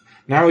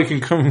 Now we can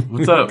come.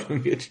 What's up?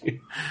 Come get you.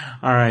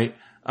 All right.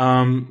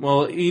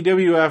 Well,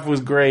 EWF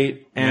was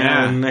great,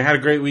 and they had a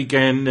great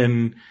weekend,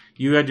 and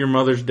you had your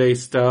Mother's Day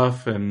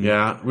stuff, and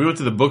Yeah. We went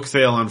to the book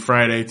sale on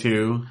Friday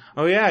too.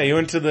 oh yeah, you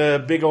went to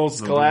the big old The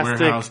Scholastic.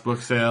 warehouse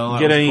book sale. That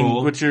Get was any?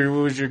 cool.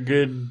 What was your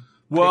good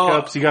Well,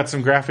 pickups? You got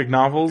some graphic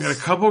novels. Got a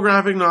couple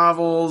graphic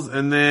novels,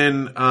 and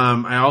then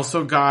I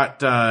also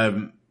got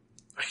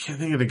I can't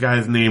think of the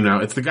guy's name now.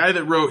 It's the guy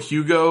that wrote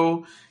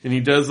Hugo, and he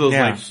does those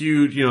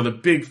huge, the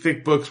big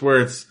thick books where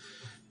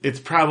it's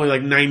probably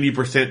like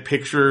 90%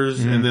 pictures,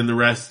 and then the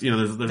rest,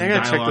 there's I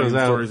gotta check dialogue those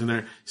and out. stories in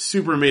there.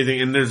 Super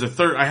amazing. And there's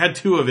I had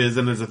 2 of his,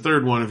 and there's a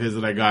third one of his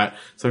that I got.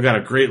 So I've got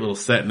a great little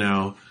set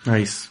now.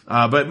 Nice.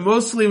 But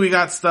mostly we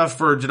got stuff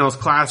for Janelle's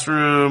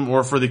classroom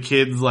or for the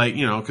kids,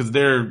 cause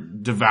they're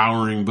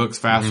devouring books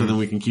faster than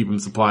we can keep them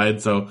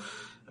supplied. So,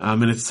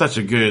 and it's such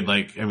a good,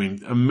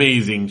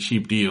 amazing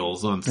cheap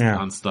deals on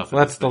stuff.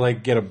 Well, that's to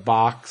get a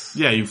box.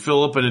 Yeah, you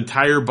fill up an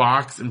entire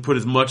box and put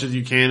as much as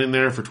you can in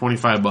there for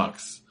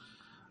 $25.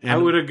 And I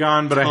would have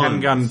gone, but I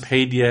hadn't tons. gotten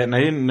paid yet, and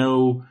I didn't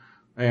know.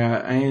 So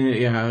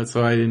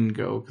I didn't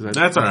go.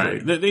 That's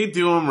alright. They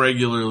do them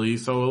regularly,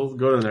 so we'll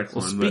go to the next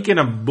one. Speaking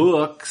of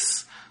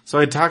books, so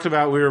I talked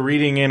about we were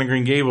reading Anne of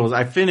Green Gables.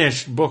 I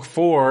finished book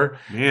 4,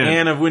 Man.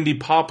 Anne of Windy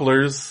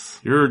Poplars.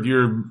 You're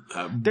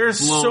They're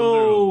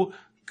so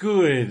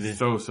good.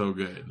 so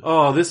good.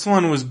 Oh, this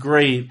one was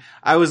great.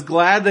 I was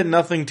glad that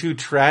nothing too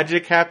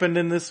tragic happened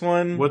in this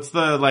one. What's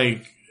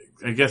the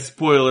I guess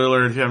spoiler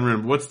alert if you haven't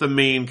read. What's the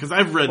main? Because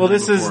I've read. Well, them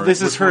this before.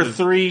 is Which her one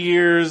 3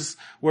 years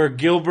where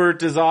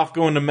Gilbert is off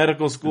going to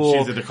medical school,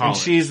 she's at the college.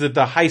 and she's at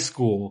the high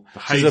school.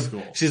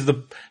 She's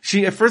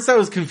At first I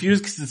was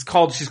confused because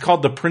she's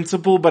called the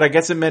principal, but I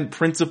guess it meant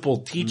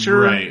principal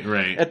teacher.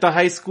 Right. At the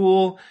high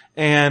school.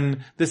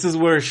 And this is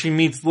where she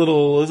meets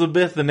little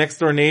Elizabeth, the next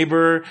door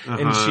neighbor,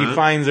 and she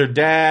finds her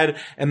dad,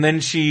 and then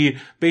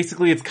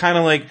it's kind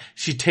of like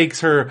she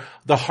takes the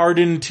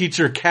hardened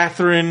teacher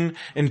Catherine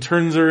and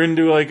turns her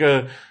into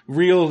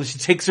she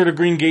takes her to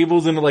Green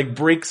Gables and it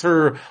breaks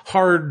her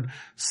hard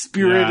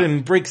spirit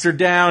and breaks her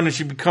down, and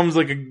she becomes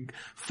a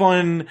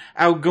fun,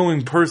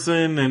 outgoing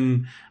person,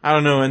 and I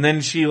don't know, and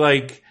then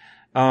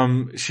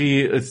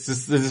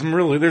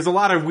there's a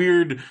lot of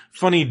weird,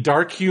 funny,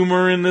 dark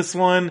humor in this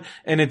one,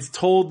 and it's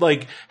told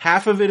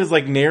half of it is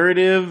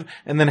narrative,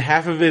 and then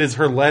half of it is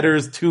her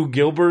letters to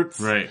Gilbert's.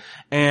 Right.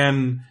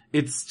 And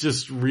it's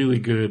just really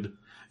good.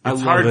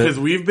 It's hard because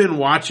we've been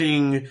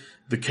watching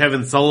the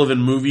Kevin Sullivan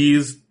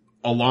movies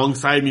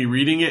alongside me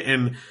reading it,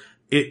 and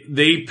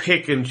they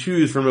pick and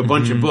choose from a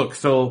bunch of books.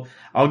 So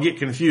I'll get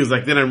confused.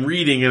 Then I'm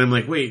reading and I'm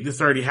like, wait,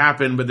 this already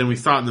happened, but then we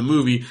saw it in the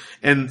movie.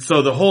 And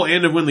so the whole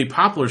Anne of Windy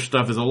Poplar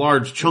stuff is a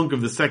large chunk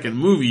of the second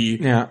movie.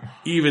 Yeah.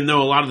 Even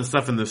though a lot of the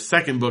stuff in the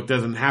second book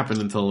doesn't happen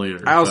until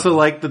later. I also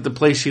like that the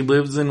place she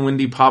lives in,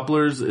 Windy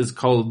Poplars, is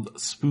called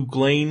Spook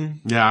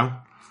Lane. Yeah.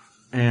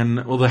 And,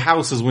 the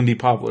house is Windy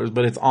Poplars,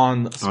 but it's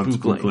on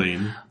Spook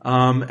Lane.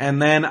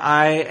 And then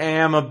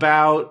I'm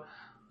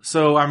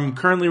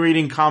currently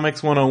reading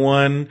Comics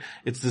 101.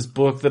 It's this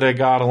book that I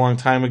got a long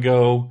time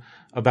ago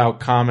about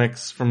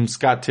comics from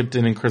Scott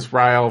Tipton and Chris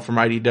Ryall from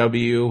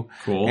IDW.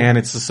 Cool. And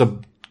it's just a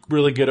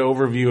really good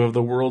overview of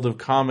the world of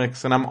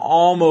comics. And I'm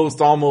almost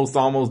done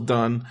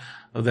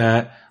with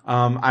that.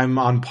 I'm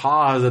on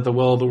pause at The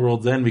Well of the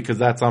World's End because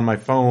that's on my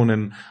phone,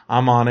 and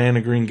I'm on Anne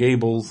of Green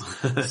Gables.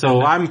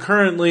 So I'm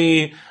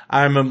 4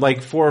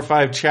 or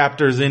 5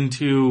 chapters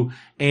into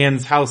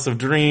Anne's House of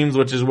Dreams,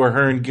 which is where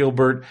her and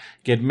Gilbert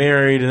get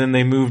married, and then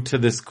they move to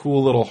this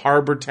cool little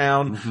harbor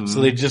town.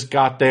 So they just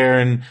got there,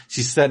 and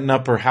she's setting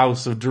up her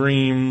House of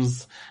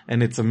Dreams,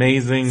 and it's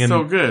amazing. And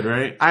so good,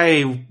 right?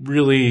 I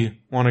really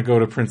want to go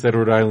to Prince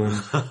Edward Island,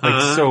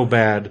 so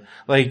bad.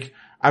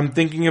 I'm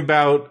thinking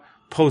about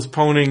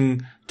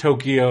postponing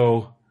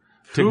Tokyo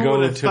to Who go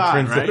would have to thought,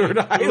 Prince right? Edward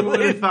Island. Who would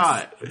have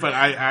thought? But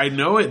I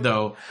know it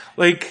though.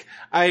 Like,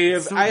 I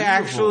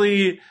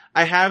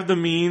have the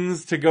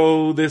means to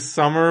go this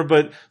summer,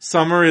 but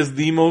summer is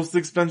the most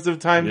expensive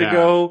time to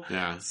go.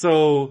 Yeah.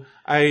 So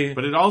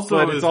But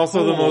it's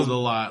also the most, a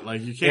lot.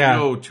 Like you can't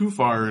go too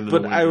far into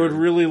the winter. I would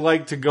really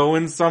like to go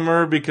in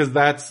summer because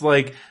that's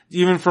like,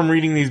 even from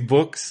reading these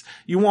books,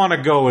 you want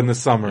to go in the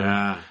summer.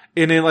 Yeah.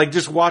 And then like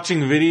just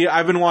watching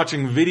I've been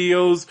watching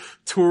videos,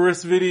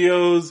 tourist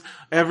videos,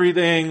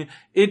 everything.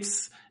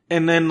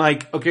 And then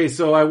like, okay,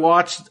 so I've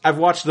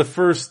watched the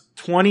first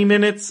 20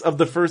 minutes of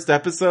the first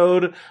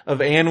episode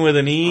of Anne with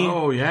an E.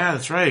 Oh yeah,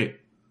 that's right.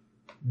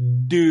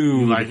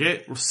 Dude. You like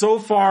it? So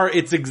far,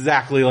 it's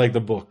exactly like the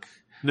book.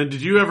 Now,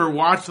 did you ever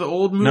watch the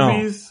old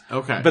movies? No.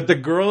 Okay. But the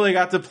girl they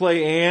got to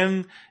play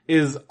Anne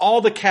is all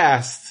the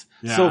cast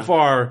so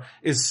far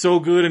is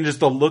so good, and just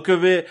the look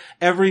of it,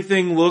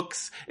 everything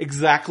looks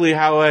exactly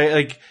how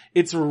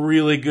it's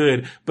really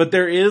good. But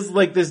there is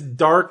like this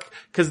dark,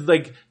 cause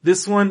like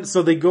this one,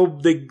 so they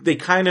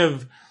kind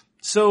of,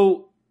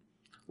 so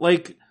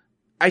like,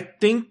 I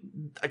think,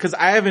 cause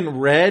I haven't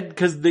read,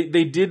 cause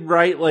they did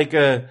write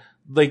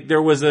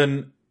there was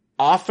an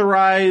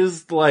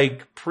authorized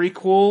like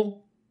prequel,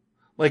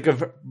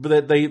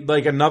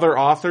 that another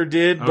author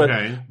did,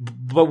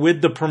 but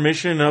with the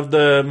permission of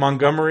the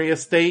Montgomery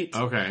estate.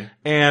 Okay.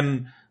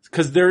 And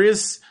cause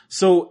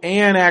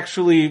Anne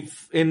actually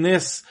in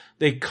this,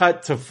 they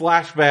cut to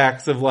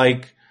flashbacks of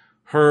like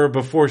her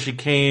before she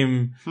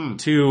came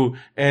to,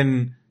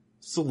 and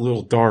it's a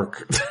little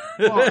dark.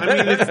 Well, I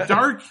mean, it's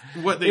dark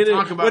what they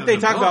talk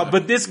about.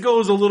 But this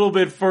goes a little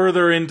bit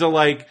further into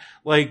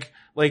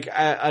then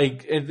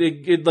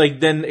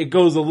it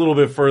goes a little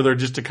bit further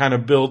just to kind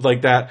of build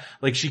like that.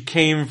 Like she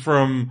came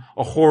from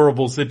a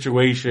horrible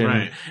situation.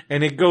 Right.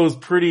 And it goes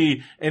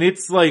pretty, and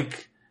it's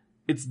like,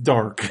 it's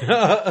dark. So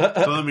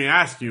let me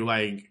ask you,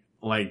 like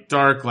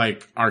dark,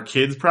 like our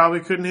kids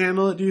probably couldn't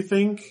handle it, do you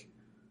think?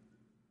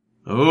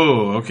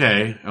 Oh,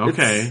 okay.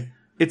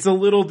 It's a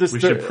little we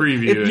should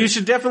preview it. You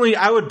should definitely,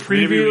 I would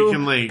preview.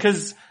 Maybe we can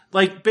cause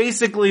like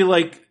basically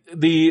like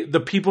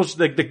the people,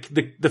 like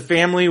the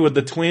family with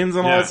the twins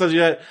and all that stuff,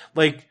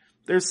 like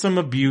there's some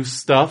abuse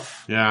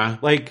stuff. Yeah.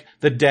 Like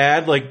the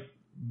dad, like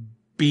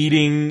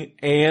beating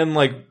Anne,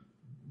 like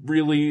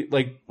really,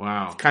 like,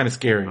 wow, kind of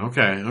scary.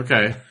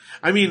 Okay.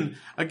 I mean,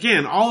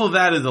 again, all of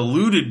that is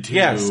alluded to.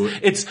 Yes.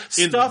 It's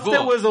stuff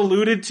that was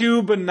alluded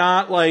to, but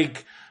not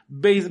like,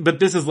 but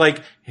this is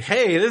like,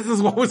 hey, this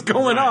is what was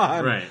going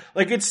on. Right.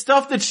 Like it's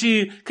stuff that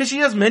cause she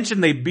has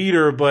mentioned they beat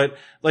her, but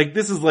like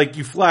this is like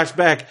you flash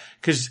back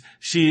cause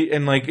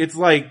it's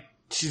like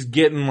she's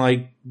getting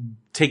like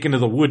taken to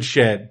the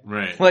woodshed.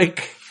 Right.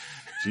 Like,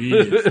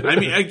 jeez. I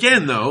mean,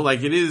 again though,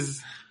 like it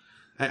is,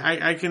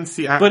 I can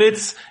see. But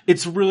it's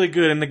really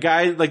good. And the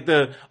guy, like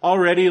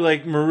already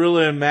like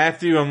Marilla and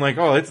Matthew, I'm like,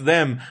 oh, it's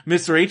them.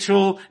 Miss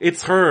Rachel,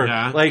 it's her.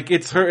 Yeah. Like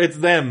it's her, it's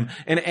them.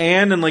 And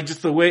Anne, and like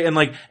just the way,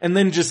 and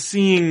then just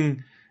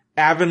seeing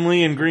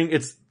Avonlea and Green,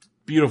 it's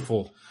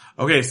beautiful.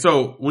 Okay,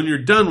 so when you're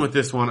done with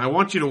this one, I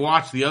want you to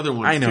watch the other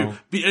ones I know.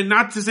 too. And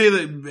not to say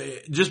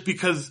that just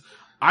because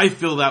I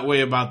feel that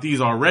way about these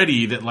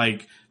already, that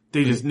like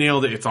they just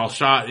nailed it. It's all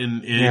shot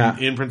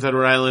in Prince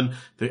Edward Island.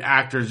 The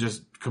actors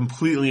just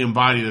completely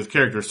embody this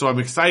character. So I'm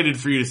excited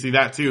for you to see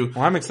that too.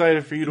 Well, I'm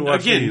excited for you to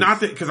watch again, these. not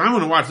that, cause I'm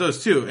going to watch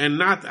those too.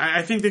 And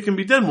I think they can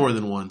be done more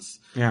than once.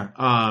 Yeah.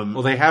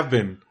 Well, they have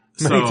been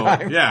many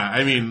times. Yeah,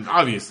 I mean,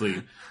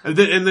 obviously. And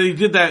they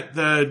did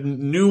the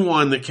new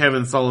one that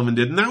Kevin Sullivan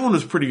did, and that one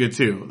was pretty good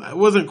too. It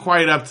wasn't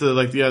quite up to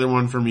like the other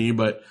one for me,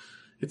 but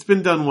it's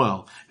been done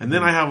well. And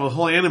then I have a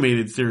whole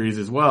animated series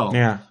as well.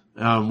 Yeah.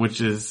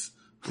 Which is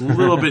a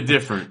little bit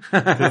different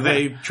because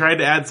they tried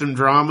to add some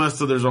drama.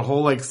 So there's a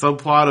whole like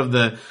subplot of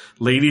the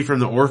lady from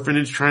the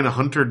orphanage trying to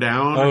hunt her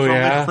down. Oh, or something.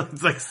 yeah.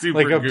 It's like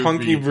super like a goofy.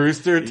 Punky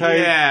Brewster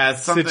type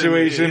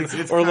situation,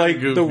 it's or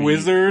like goofy. the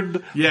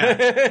wizard. Yeah,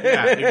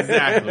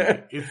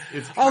 exactly.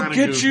 It's I'll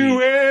get goofy.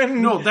 you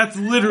in. No, that's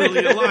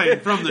literally a line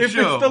from the if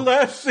show. It's the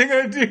last thing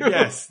I do.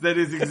 Yes, that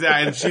is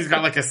exact. And she's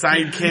got like a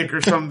sidekick or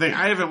something.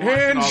 I haven't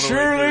watched it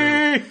all the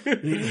way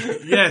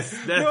through. Yes,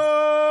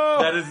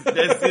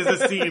 that is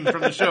a scene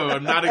from the show.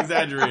 I'm not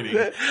exaggerating.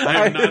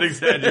 I am not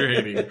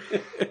exaggerating.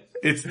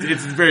 It's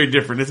very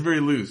different. It's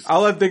very loose.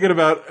 All I'm thinking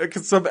about,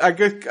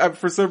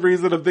 for some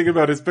reason I'm thinking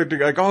about is picture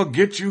like, I'll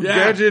get you,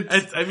 Gadget.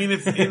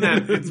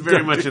 It's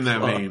very much in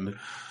that vein.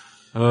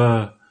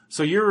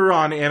 So you're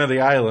on Anne of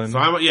the Island. So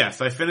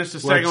I finished the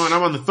second one.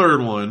 I'm on the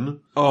third one.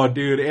 Oh,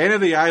 dude, Anne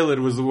of the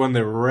Island was the one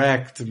that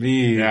wrecked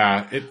me.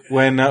 Yeah.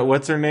 When,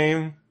 what's her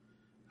name?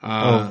 We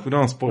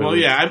don't spoil it. Well,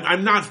 yeah,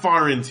 I'm not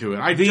far into it.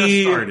 I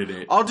just started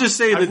it. I'll just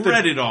say that I've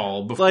read it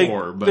all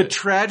before, but the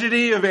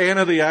tragedy of Anne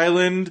of the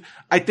Island,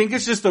 I think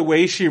it's just the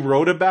way she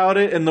wrote about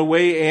it and the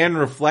way Anne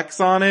reflects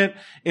on it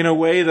in a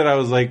way that I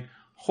was like,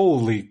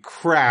 holy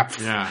crap.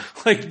 Yeah.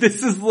 Like,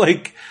 this is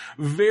like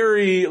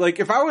very, like,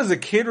 if I was a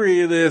kid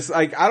reading this,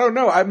 like, I don't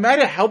know, it might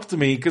have helped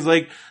me because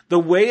like the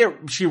way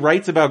she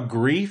writes about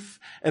grief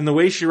and the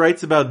way she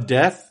writes about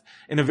death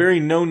in a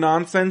very no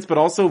nonsense, but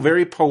also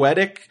very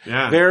poetic,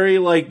 very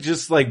like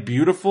just like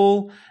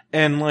beautiful,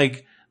 and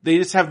like they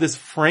just have this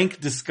frank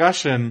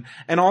discussion.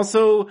 And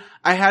also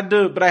I had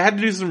to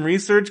do some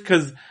research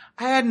because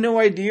I had no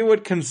idea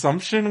what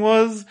consumption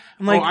was.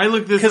 I'm like, I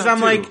looked this up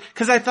too.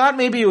 cause I thought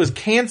maybe it was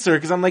cancer,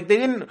 cause I'm like,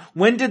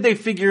 when did they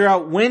figure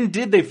out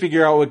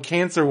what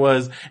cancer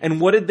was,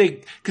 and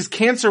cause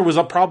cancer was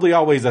probably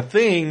always a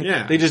thing.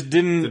 Yeah. They just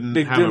didn't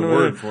have a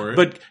word for it.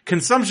 But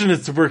consumption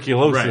is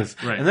tuberculosis.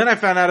 Right. And then I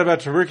found out about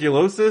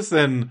tuberculosis,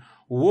 and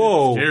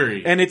whoa. It's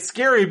scary. And it's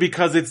scary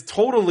because it's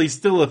totally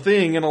still a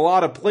thing in a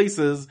lot of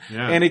places,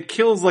 and it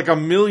kills like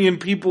 1 million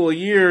people a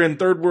year in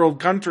third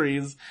world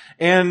countries,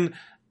 and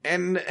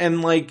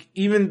like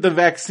even the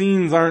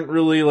vaccines aren't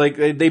really like,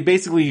 they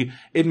basically,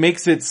 it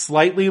makes it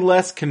slightly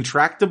less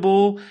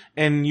contractable,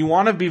 and you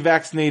want to be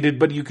vaccinated,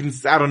 but you can,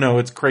 I don't know,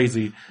 it's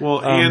crazy.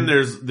 Well, and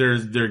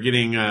they're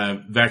getting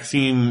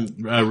vaccine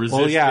resistance.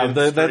 Well, yeah,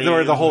 that's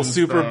where the whole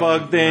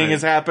superbug thing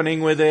is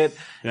happening with it.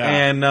 Yeah.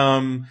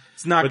 And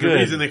it's not but good. The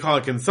reason they call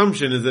it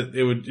consumption is that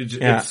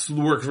it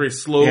works very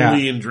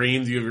slowly and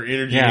drains you of your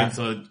energy, and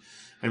so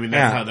I mean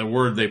that's how the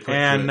word they put.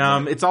 And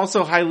to it, it's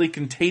also highly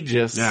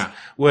contagious. Yeah.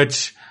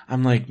 Which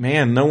I'm like,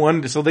 man, no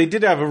wonder. So they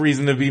did have a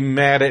reason to be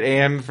mad at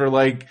Anne for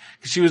like,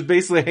 she was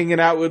basically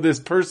hanging out with this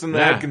person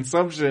that had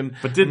consumption.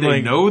 But did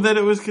they know that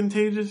it was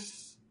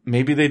contagious?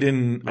 Maybe they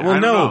didn't. I Well,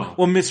 don't no. know.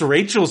 Well, Miss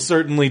Rachel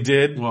certainly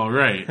did. Well,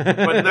 right. But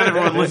not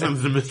everyone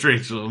listens to Mrs.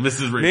 Rachel.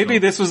 Maybe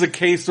this was a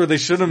case where they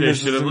should have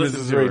listened to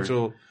listened Mrs. to her.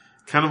 Rachel.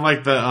 Kind of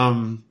like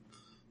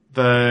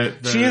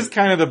She is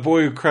kind of the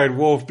boy who cried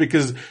wolf,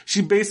 because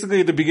she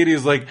basically at the beginning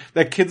is like,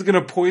 that kid's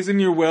gonna poison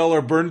your well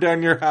or burn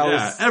down your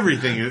house. Yeah,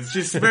 everything.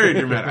 She's very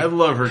dramatic. I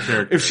love her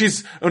character. If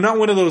she's not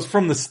one of those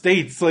from the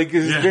States, like,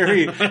 is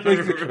very,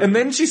 like, and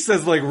then she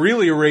says like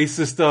really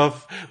racist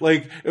stuff,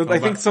 like, I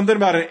think something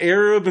about an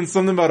Arab and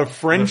something about a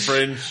French,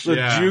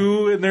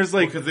 Jew, and there's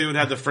like, because they would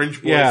have the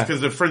French boys, because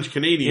the French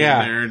Canadian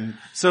there, and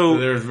so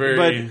there's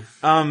very,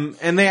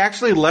 and they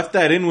actually left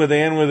that in with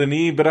Anne with an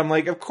E, but I'm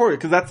like, of course,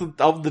 because that's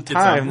of the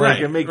time. Like,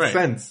 it makes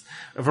sense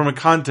from a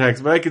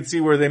context, but I could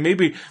see where they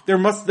maybe, there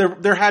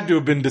had to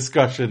have been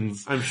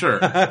discussions. I'm sure.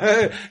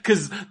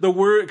 Cause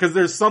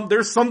there's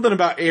something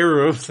about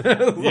Arabs.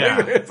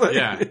 It's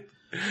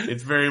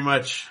very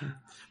much,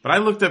 but I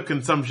looked up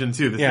consumption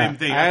too, the same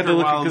thing. I had to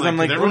look, cause I'm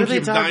like, what are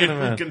they talking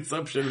about?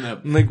 Consumption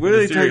I'm like, what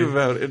are they talking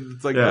about? And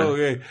it's like, oh,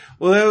 okay.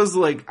 Well, that was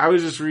like, I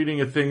was just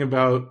reading a thing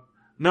about,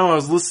 I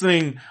was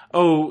listening.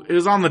 Oh, it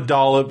was on the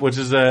Dollop, which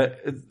is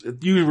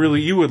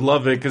you would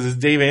love it because it's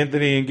Dave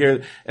Anthony and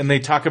Garrett, and they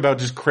talk about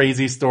just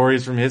crazy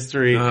stories from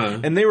history.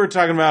 And they were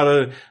talking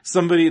about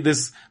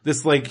this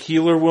like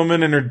healer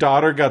woman, and her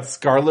daughter got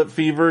scarlet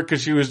fever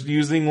because she was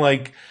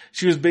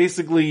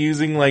basically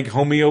using like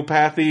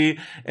homeopathy,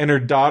 and her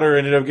daughter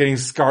ended up getting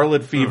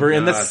scarlet fever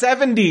in the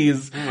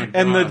 70s.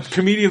 And the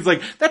comedian's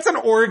like, that's an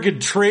Oregon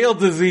Trail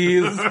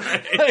disease.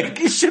 Like,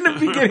 you shouldn't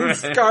be getting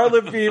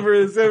scarlet fever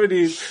in the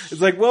 70s. It's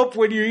like, well,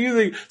 when you're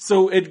using,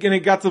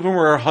 it got to the point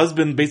where her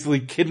husband basically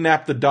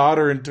kidnapped the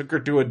daughter and took her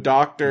to a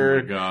doctor.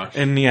 Oh my gosh.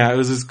 And it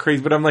was just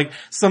crazy. But I'm like,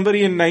 somebody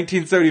in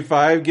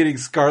 1975 getting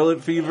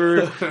scarlet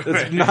fever,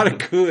 that's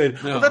not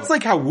good. No. Well, that's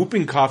like how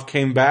whooping cough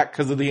came back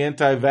because of the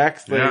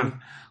anti-vax thing. Yeah.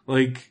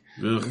 Like,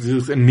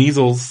 and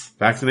measles.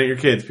 Vaccinate your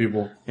kids,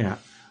 people. Yeah.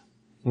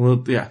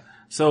 Well, yeah.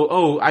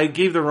 So, I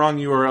gave the wrong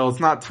URL. It's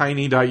not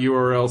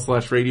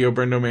tiny.url/Radio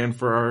Brendoman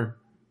for our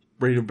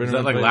Radio Brendoman. Is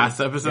that like last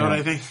episode,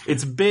 I think?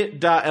 It's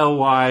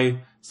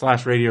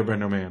bit.ly/Radio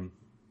Brendoman.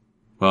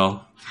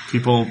 Well,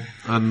 people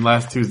on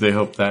last Tuesday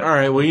hoped that.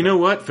 Alright, well, you know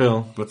what,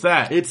 Phil? What's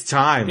that? It's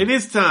time. It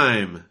is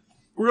time.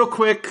 Real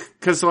quick,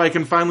 so I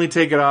can finally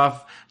take it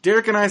off.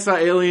 Derek and I saw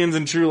Aliens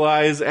and True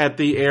Lies at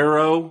the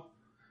Arrow,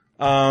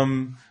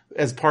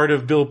 as part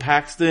of Bill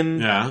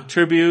Paxton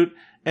tribute.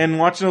 And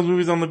watching those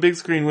movies on the big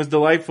screen was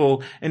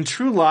delightful. And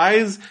True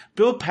Lies,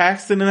 Bill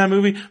Paxton in that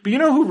movie. But you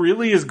know who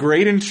really is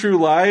great in True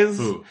Lies?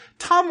 Who?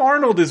 Tom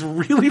Arnold is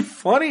really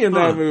funny in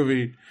that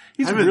movie.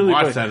 He's really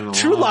watched funny. That in a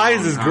True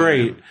Lies is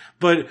great.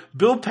 But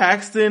Bill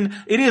Paxton,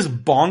 it is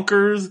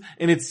bonkers,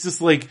 and it's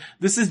just like,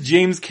 this is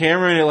James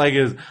Cameron, it like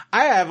is,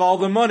 I have all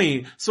the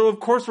money, so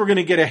of course we're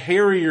gonna get a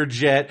Harrier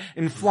jet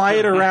and fly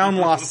it around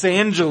Los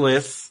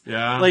Angeles.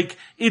 Yeah. Like,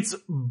 it's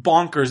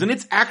bonkers, and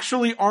it's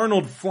actually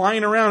Arnold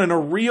flying around in a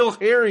real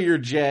Harrier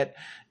jet,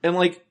 and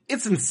like,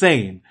 it's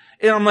insane.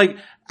 And I'm like,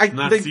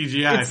 not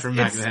CGI from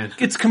back then.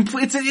 It's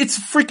complete. It's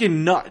freaking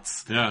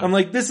nuts. Yeah. I'm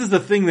like, this is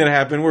the thing that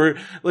happened where,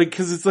 like,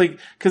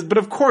 but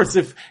of course,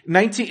 if in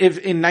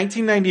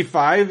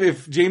 1995,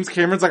 if James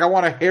Cameron's like, I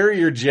want a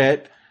Harrier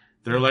jet,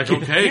 they're like,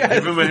 okay,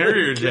 give him a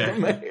Harrier jet. Give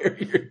him a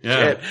Harrier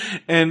jet.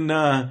 And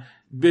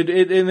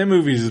the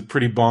movie is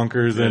pretty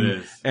bonkers,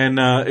 and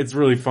it's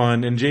really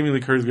fun, and Jamie Lee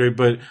Curtis is great,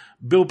 but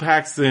Bill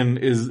Paxton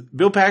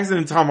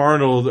and Tom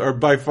Arnold are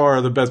by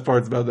far the best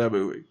parts about that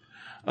movie.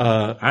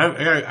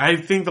 I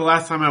think the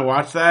last time I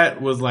watched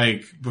that was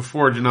like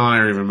before Janelle and I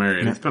were even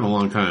married. It's been a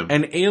long time.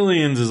 And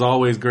Aliens is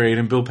always great,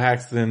 and Bill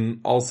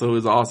Paxton also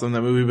is awesome in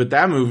that movie, but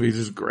that movie is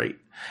just great.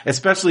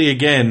 Especially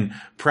again,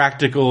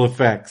 practical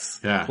effects.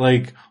 Yeah.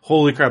 Like,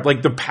 holy crap.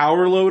 Like the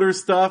power loader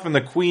stuff and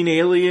the Queen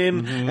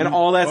Alien and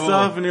all that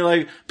stuff. And you're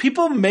like,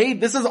 people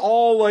this is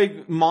all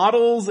like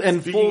models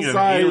and full Speaking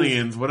size. of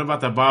aliens, what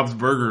about the Bob's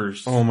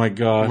Burgers? Oh my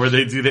gosh. Where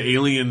they do the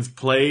aliens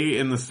play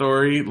in the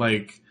story?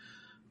 Like,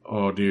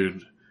 oh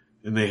dude.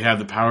 And they have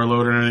the power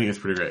loader and everything. It's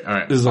pretty great. All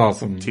right. This is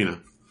awesome. Tina.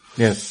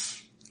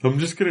 Yes. I'm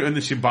just gonna, and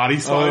then she body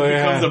swap. It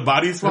becomes a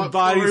body swap. The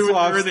body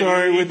swap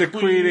story with the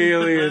Queen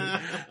Alien.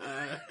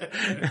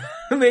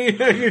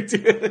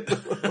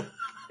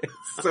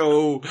 It's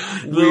so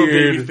Little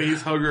baby weird.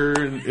 face hugger,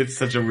 and it's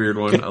such a weird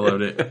one. I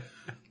loved it.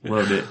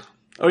 Loved it.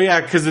 Oh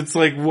yeah, cause it's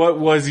like, what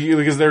was you,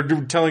 because they're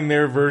telling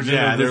their version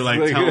Yeah, of they're this,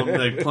 like telling,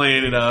 like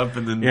playing it up,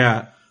 and then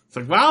yeah. it's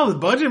like, wow, the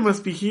budget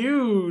must be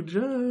huge.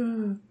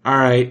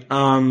 Alright,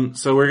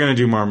 so we're gonna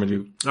do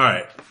Marmaduke. All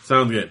right,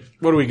 sounds good.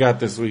 What do we got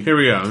this week? Here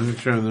we go. I'm just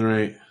trying the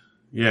right.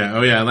 Yeah.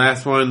 Oh yeah.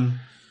 Last one.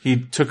 He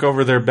took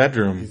over their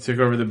bedroom. He took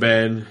over the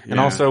bed. And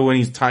also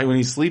when when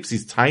he sleeps,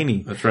 he's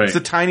tiny. That's right. It's the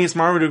tiniest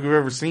Marmaduke I've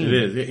ever seen. It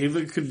is.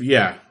 It could be,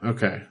 yeah.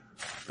 Okay.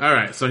 All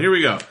right. So here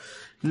we go.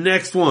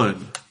 Next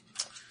one.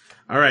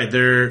 All right.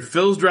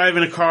 Phil's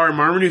driving a car.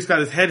 Marmaduke's got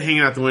his head hanging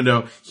out the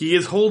window. He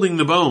is holding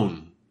the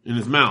bone in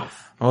his mouth.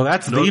 Oh,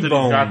 that's Note the that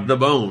bone. He's got the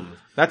bone.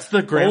 That's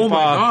the grandpa. Oh my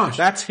gosh.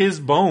 That's his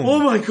bone. Oh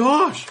my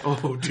gosh.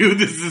 Oh dude,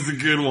 this is a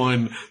good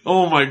one.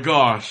 Oh my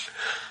gosh.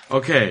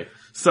 Okay.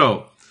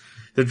 So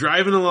they're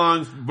driving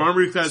along.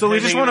 Marmaduke's got his So we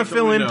head just hanging want out to the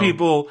fill in window.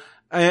 people.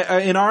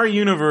 In our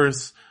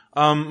universe,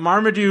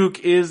 Marmaduke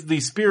is the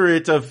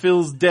spirit of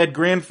Phil's dead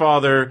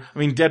father,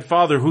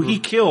 who he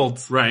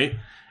killed. Right.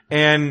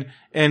 And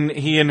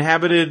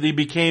he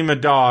became a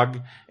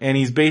dog, and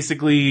he's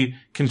basically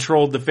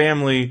controlled the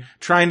family,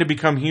 trying to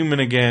become human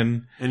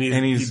again. And he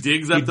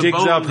digs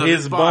up his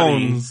his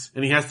body, bones.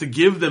 and he has to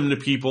give them to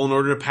people in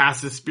order to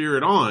pass his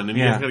spirit on, and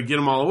he's got to get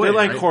them all away. They're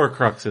like right?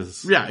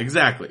 Horcruxes. Yeah,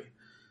 exactly.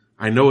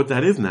 I know what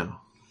that is now.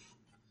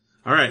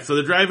 All right, so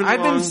they're driving along.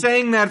 I've been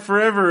saying that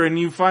forever, and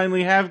you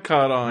finally have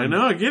caught on. I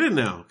know, I get it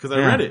now, because I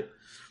read it.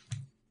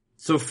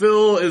 So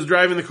Phil is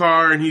driving the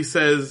car, and he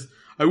says,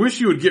 I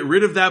wish you would get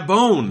rid of that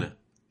bone.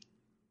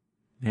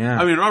 Yeah.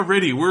 I mean,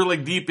 already, we're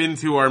like deep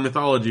into our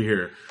mythology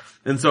here.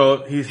 And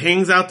so he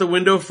hangs out the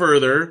window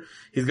further.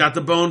 He's got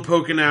the bone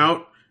poking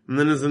out. And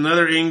then there's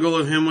another angle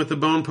of him with the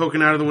bone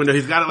poking out of the window.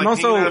 He's got it like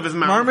hanging out of his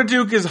mouth.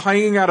 Marmaduke is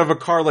hanging out of a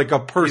car like a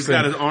person. He's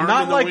got his arm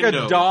not in the like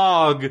window. a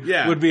dog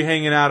Yeah. would be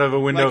hanging out of a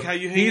window. Like how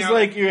you hang He's out-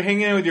 like, you're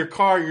hanging out with your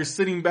car, you're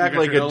sitting back You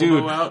got like your a dude.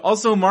 elbow out.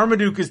 Also,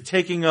 Marmaduke is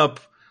taking up,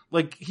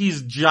 like,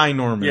 he's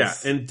ginormous. Yeah,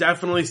 and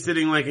definitely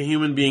sitting like a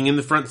human being in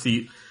the front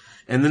seat.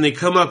 And then they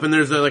come up and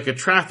there's a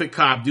traffic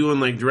cop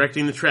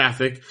directing the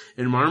traffic.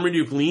 And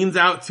Marmaduke leans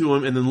out to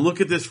him, and then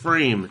look at this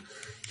frame.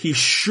 He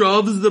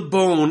shoves the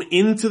bone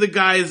into the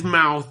guy's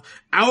mouth,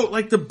 out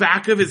like the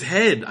back of his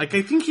head. Like,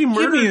 I think he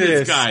murdered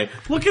this guy.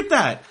 Look at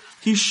that.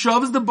 He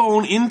shoves the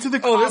bone into the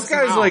Oh, cop's this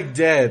guy's mouth. like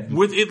dead.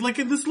 With it, like,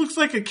 this looks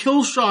like a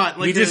kill shot.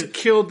 Like He just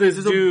killed this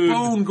there's dude. a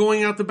bone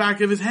going out the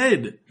back of his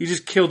head. He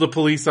just killed a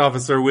police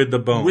officer with the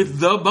bone. With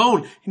the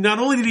bone. Not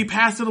only did he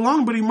pass it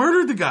along, but he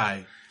murdered the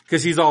guy.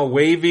 Because he's all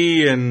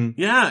wavy and...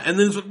 Yeah, and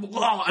then it's like,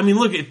 wow, I mean,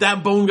 look, if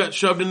that bone got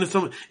shoved into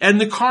someone,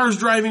 and the car's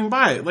driving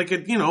by, like,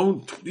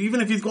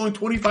 even if he's going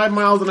 25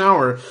 miles an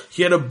hour,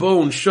 he had a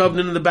bone shoved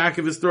into the back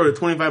of his throat at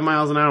 25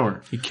 miles an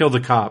hour. He killed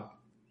a cop.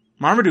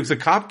 Marmaduke's a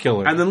cop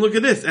killer. And then look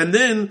at this, and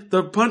then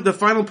the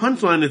final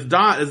punchline is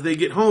Dot as they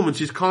get home, and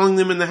she's calling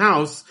them in the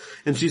house,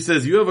 and she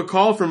says, you have a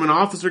call from an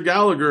Officer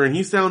Gallagher, and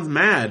he sounds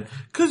mad,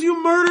 'cause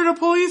you murdered a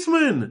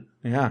policeman!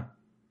 Yeah.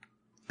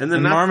 And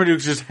then And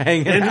Marmaduke's just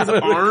hanging out his of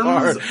the arms,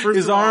 car. first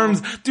His of all-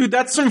 arms. Dude,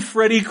 that's some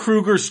Freddy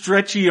Krueger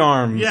stretchy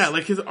arms. yeah,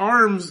 like his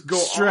arms go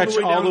Stretch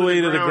all the way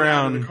to the ground.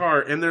 ground of the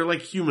car, and they're like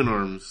human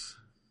arms.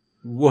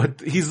 What?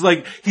 He's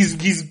like, he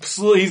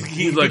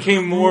like,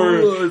 became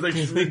more,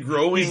 he's like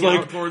growing he's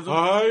out like, towards him.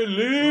 I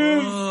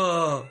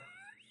live.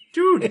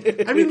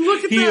 Dude, I mean,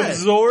 look at He that.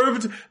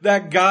 absorbed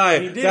that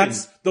guy. He did.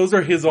 Those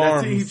are his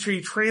arms.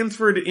 He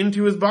transferred it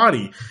into his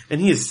body, and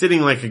he is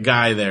sitting like a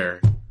guy there.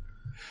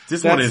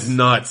 This one is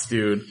nuts,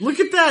 dude. Look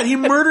at that. He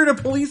murdered a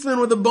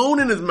policeman with a bone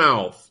in his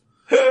mouth.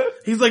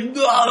 He's like,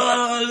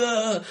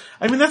 I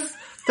mean,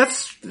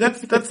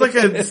 that's like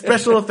a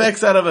special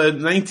effects out of a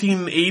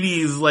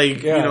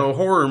 1980s,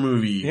 horror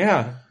movie.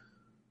 Yeah.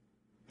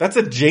 That's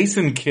a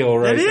Jason kill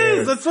right there. It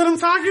is. That's what I'm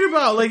talking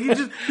about. Like,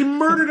 he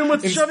murdered him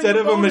with shoving Instead a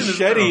of a bone in his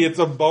machete, mouth. it's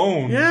a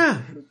bone.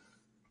 Yeah.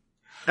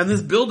 And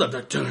this build-up,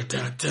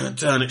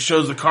 and it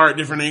shows the car at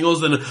different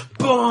angles, and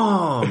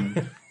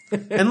boom!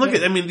 And look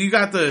at, you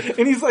got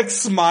And he's like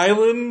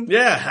smiling.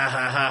 yeah, ha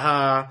ha ha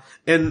ha.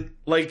 And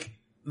like,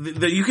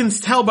 you can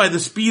tell by the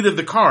speed of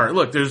the car.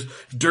 Look, there's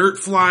dirt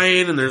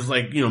flying, and there's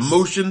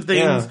motion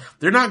things. Yeah.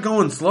 They're not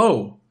going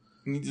slow.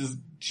 He just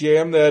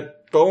jammed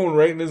that bone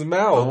right in his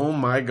mouth. Oh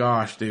my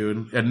gosh,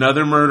 dude.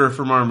 Another murder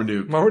for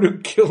Marmaduke.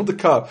 Marmaduke killed the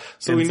cop.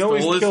 So And we know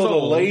he's stole his killed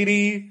soul. a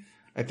lady,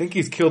 I think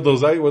he's killed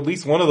at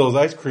least one of those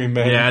ice cream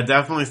men. Yeah,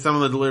 definitely some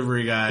of the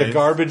delivery guys. The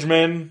garbage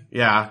men.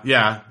 Yeah,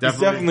 definitely. He's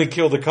definitely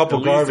killed a couple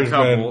At least garbage a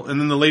couple. men.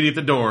 And then the lady at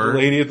the door. The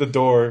lady at the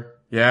door.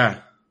 Yeah.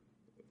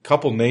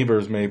 Couple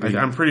neighbors, maybe.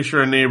 I'm pretty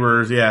sure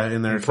neighbors,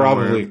 in there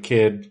Probably somewhere. a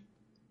kid.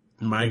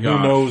 My God.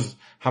 Who knows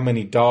how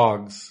many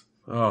dogs.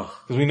 Oh.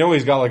 Because we know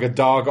he's got like a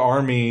dog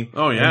army.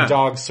 Oh, yeah. And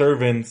dog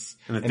servants.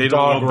 And if and they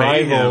dog don't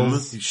obey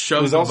rivals. him, he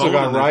shoves He's the also bone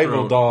got in their rival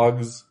throat.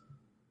 dogs.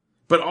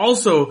 But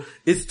also,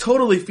 it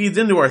totally feeds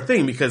into our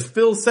thing because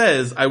Phil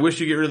says, I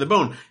wish you get rid of the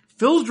bone.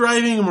 Phil's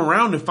driving him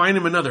around to find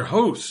him another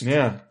host.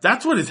 Yeah.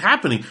 That's what is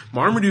happening.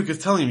 Marmaduke is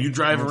telling him, you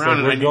drive It's around like,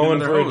 and I we're need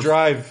going another for host. a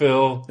drive,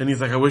 Phil. And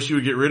he's like, I wish you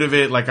would get rid of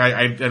it. Like,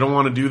 I don't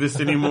want to do this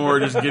anymore.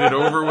 Just get it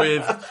over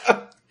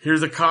with.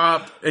 Here's a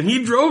cop. And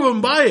he drove him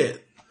by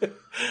it.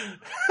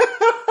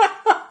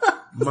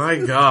 My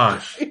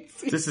gosh.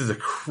 This is a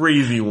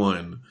crazy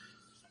one.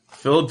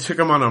 Phil took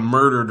him on a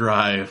murder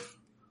drive.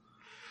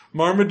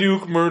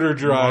 Marmaduke Murder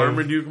Drive.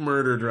 Marmaduke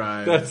Murder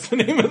Drive. That's the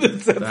name of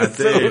this episode. That's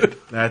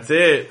it. That's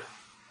it.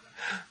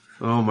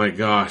 Oh my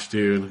gosh,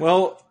 dude.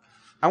 Well,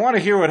 I want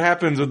to hear what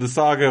happens with the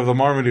saga of the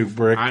Marmaduke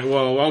brick.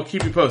 I'll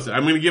keep you posted.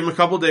 I'm going to give him a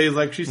couple days,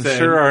 like she I'm said.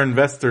 sure our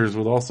investors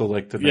would also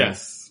like to know.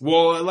 Yes.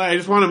 Well, I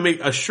just want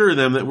to assure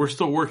them that we're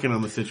still working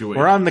on the situation.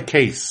 We're on the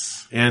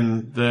case.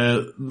 And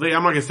I'm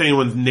not going to say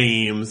anyone's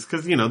names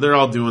because, they're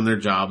all doing their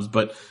jobs,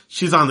 but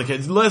she's on the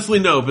case. Leslie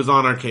Knope is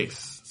on our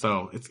case.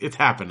 So it's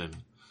happening.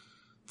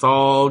 It's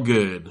all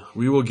good.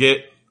 We'll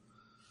get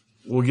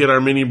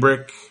our mini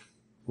brick.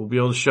 We'll be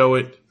able to show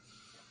it.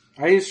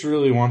 I just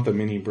really want the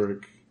mini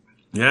brick.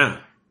 Yeah.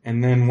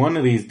 And then one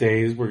of these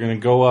days, we're going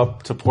to go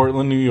up to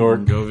Portland, New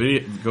York. Go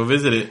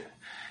visit it.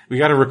 We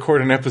got to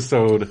record an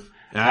episode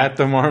at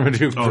the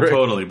Marmaduke Oh, brick.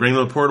 totally. Bring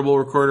the portable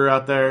recorder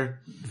out there.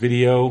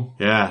 Video.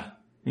 Yeah.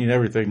 Need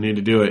everything. Need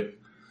to do it.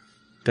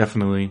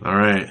 Definitely. All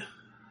right.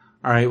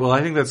 All right. Well,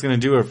 I think that's going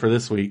to do it for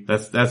this week.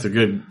 That's a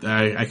good,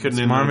 I couldn't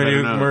end on a better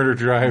Marmaduke note. Murder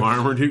Drive.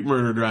 Marmaduke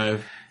Murder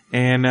Drive.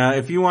 And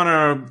if you want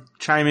to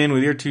chime in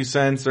with your 2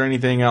 cents or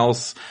anything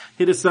else,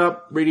 hit us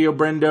up,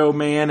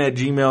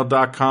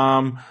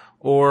 radiobrendoman@gmail.com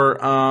or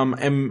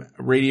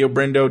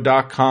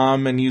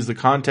radiobrendo.com and use the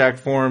contact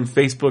form,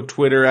 Facebook,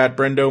 Twitter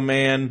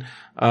 @brendoman,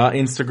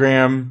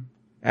 Instagram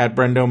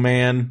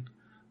 @brendoman.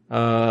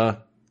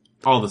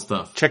 All the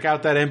stuff. Check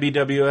out that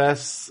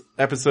MBWS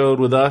episode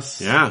with us.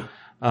 Yeah.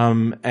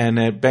 And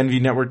at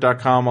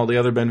benvnetwork.com, all the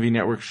other Benv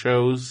Network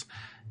shows.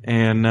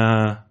 And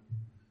yeah.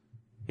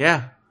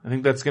 I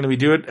think that's going to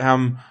do it.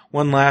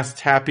 One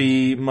last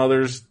happy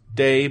Mother's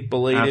Day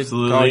belated.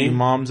 Absolutely. To all you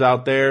moms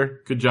out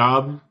there. Good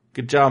job.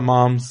 Good job,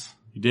 moms.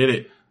 You did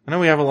it. I know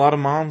we have a lot of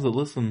moms that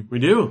listen. We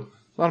do.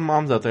 A lot of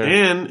moms out there.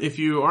 And if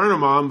you aren't a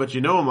mom, but you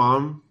know a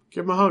mom,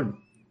 give them a hug.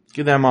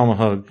 Give that mom a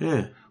hug.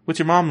 Yeah. What's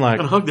your mom like?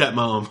 And hug that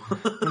mom.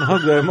 And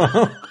hug that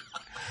mom.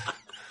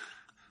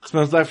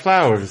 Smells like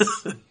flowers.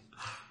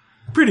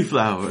 Pretty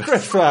flowers.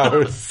 Fresh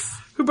flowers.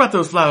 Who brought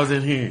those flowers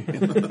in here?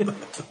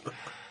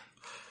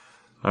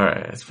 All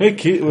right. Hey,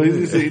 kid. What did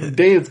you say?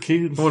 Dad's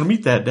kids. I want to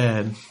meet that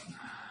dad.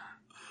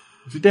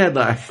 What's your dad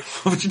like?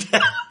 What's your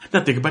dad?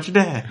 Now think about your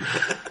dad.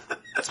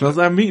 Smells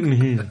like meat in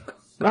here.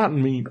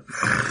 Rotten meat.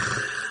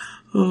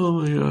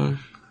 Oh my gosh.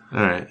 All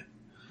right.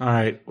 All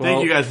right. Well,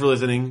 Thank you guys for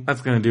listening.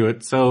 That's going to do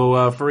it.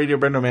 So, for Radio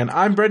Brendo Man,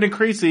 I'm Brendan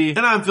Creasy.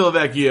 And I'm Phil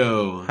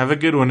Vecchio. Have a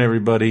good one,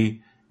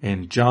 everybody.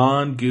 And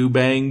John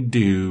Goobang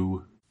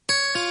do.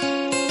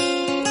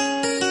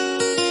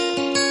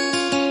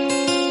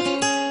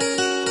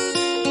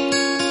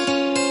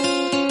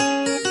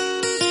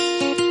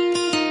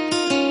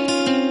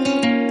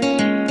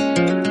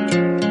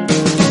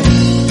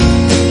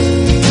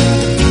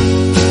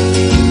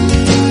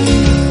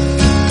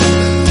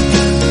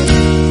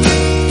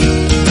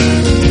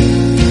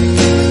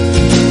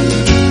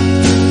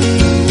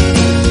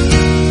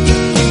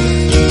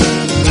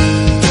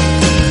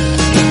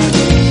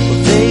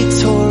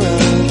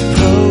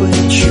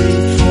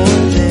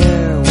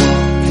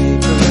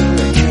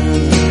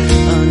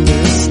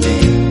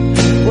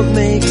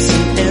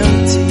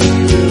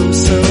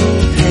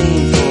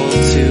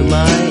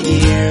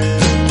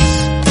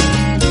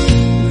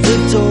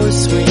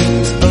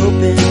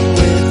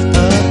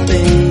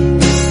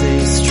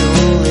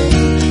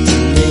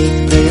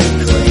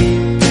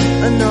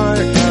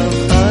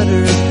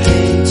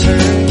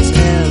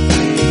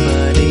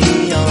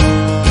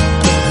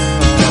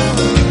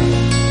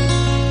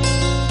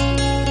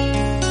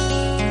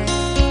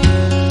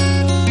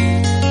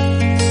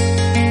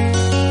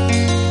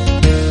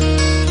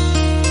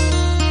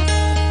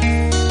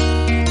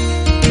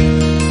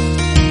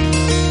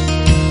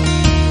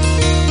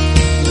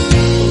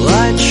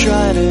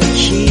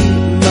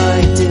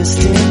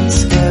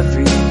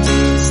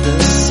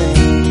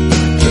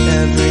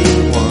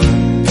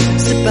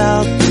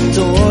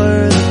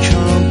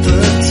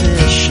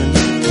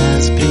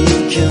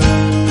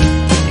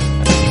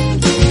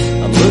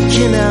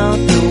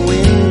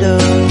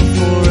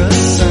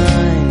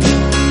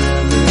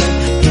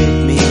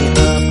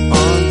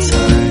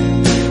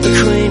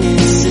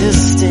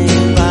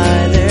 Insisting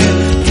by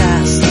their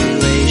past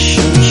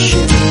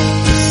relationship.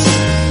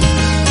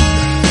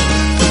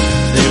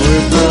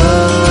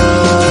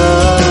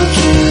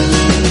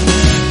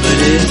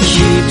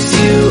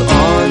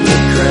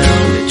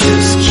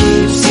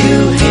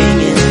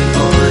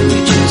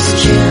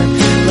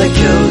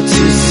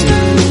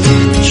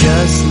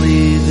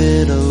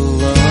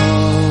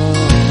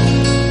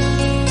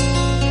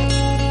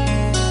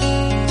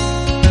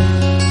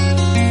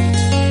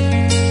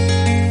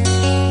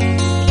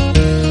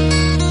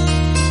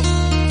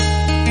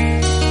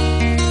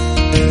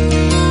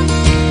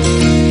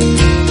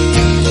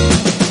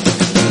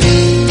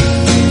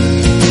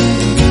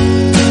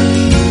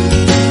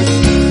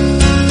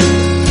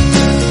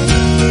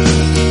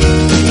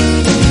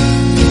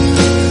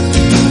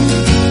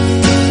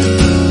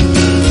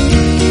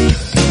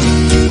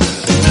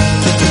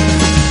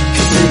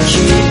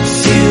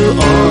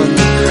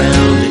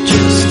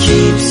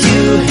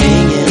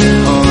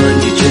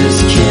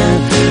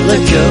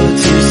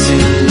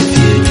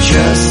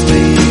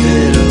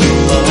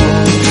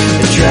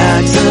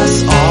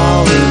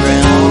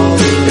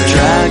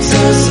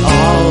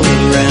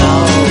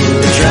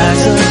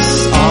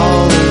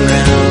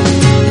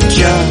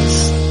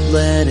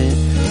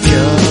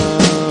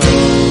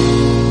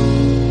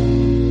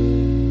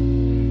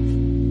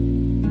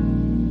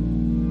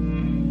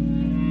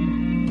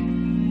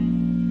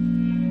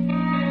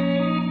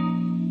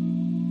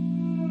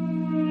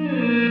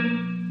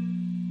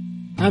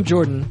 I'm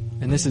Jordan,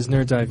 and this is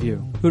Nerd's Eye View.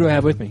 Who do I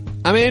have with me?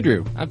 I'm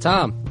Andrew. I'm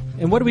Tom.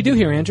 And what do we do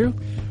here, Andrew?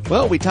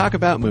 Well, we talk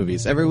about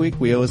movies. Every week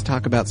we always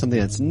talk about something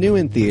that's new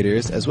in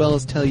theaters, as well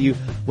as tell you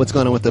what's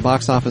going on with the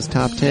box office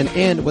top 10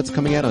 and what's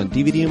coming out on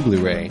DVD and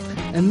Blu-ray.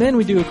 And then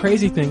we do a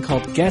crazy thing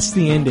called Guess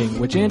the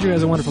Ending, which Andrew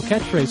has a wonderful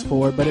catchphrase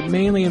for, but it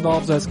mainly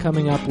involves us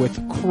coming up with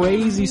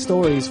crazy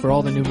stories for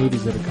all the new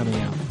movies that are coming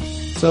out.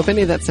 So if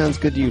any of that sounds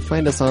good to you,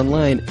 find us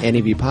online,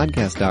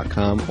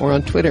 nevpodcast.com, or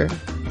on Twitter,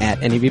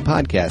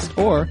 @nevpodcast,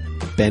 or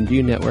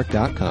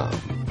BenviewNetwork.com.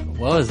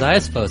 What was I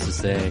supposed to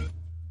say?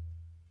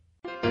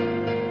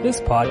 This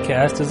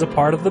podcast is a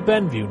part of the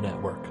Benview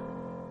Network.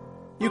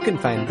 You can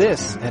find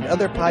this and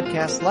other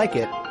podcasts like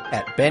it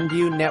at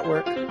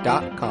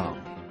BenviewNetwork.com.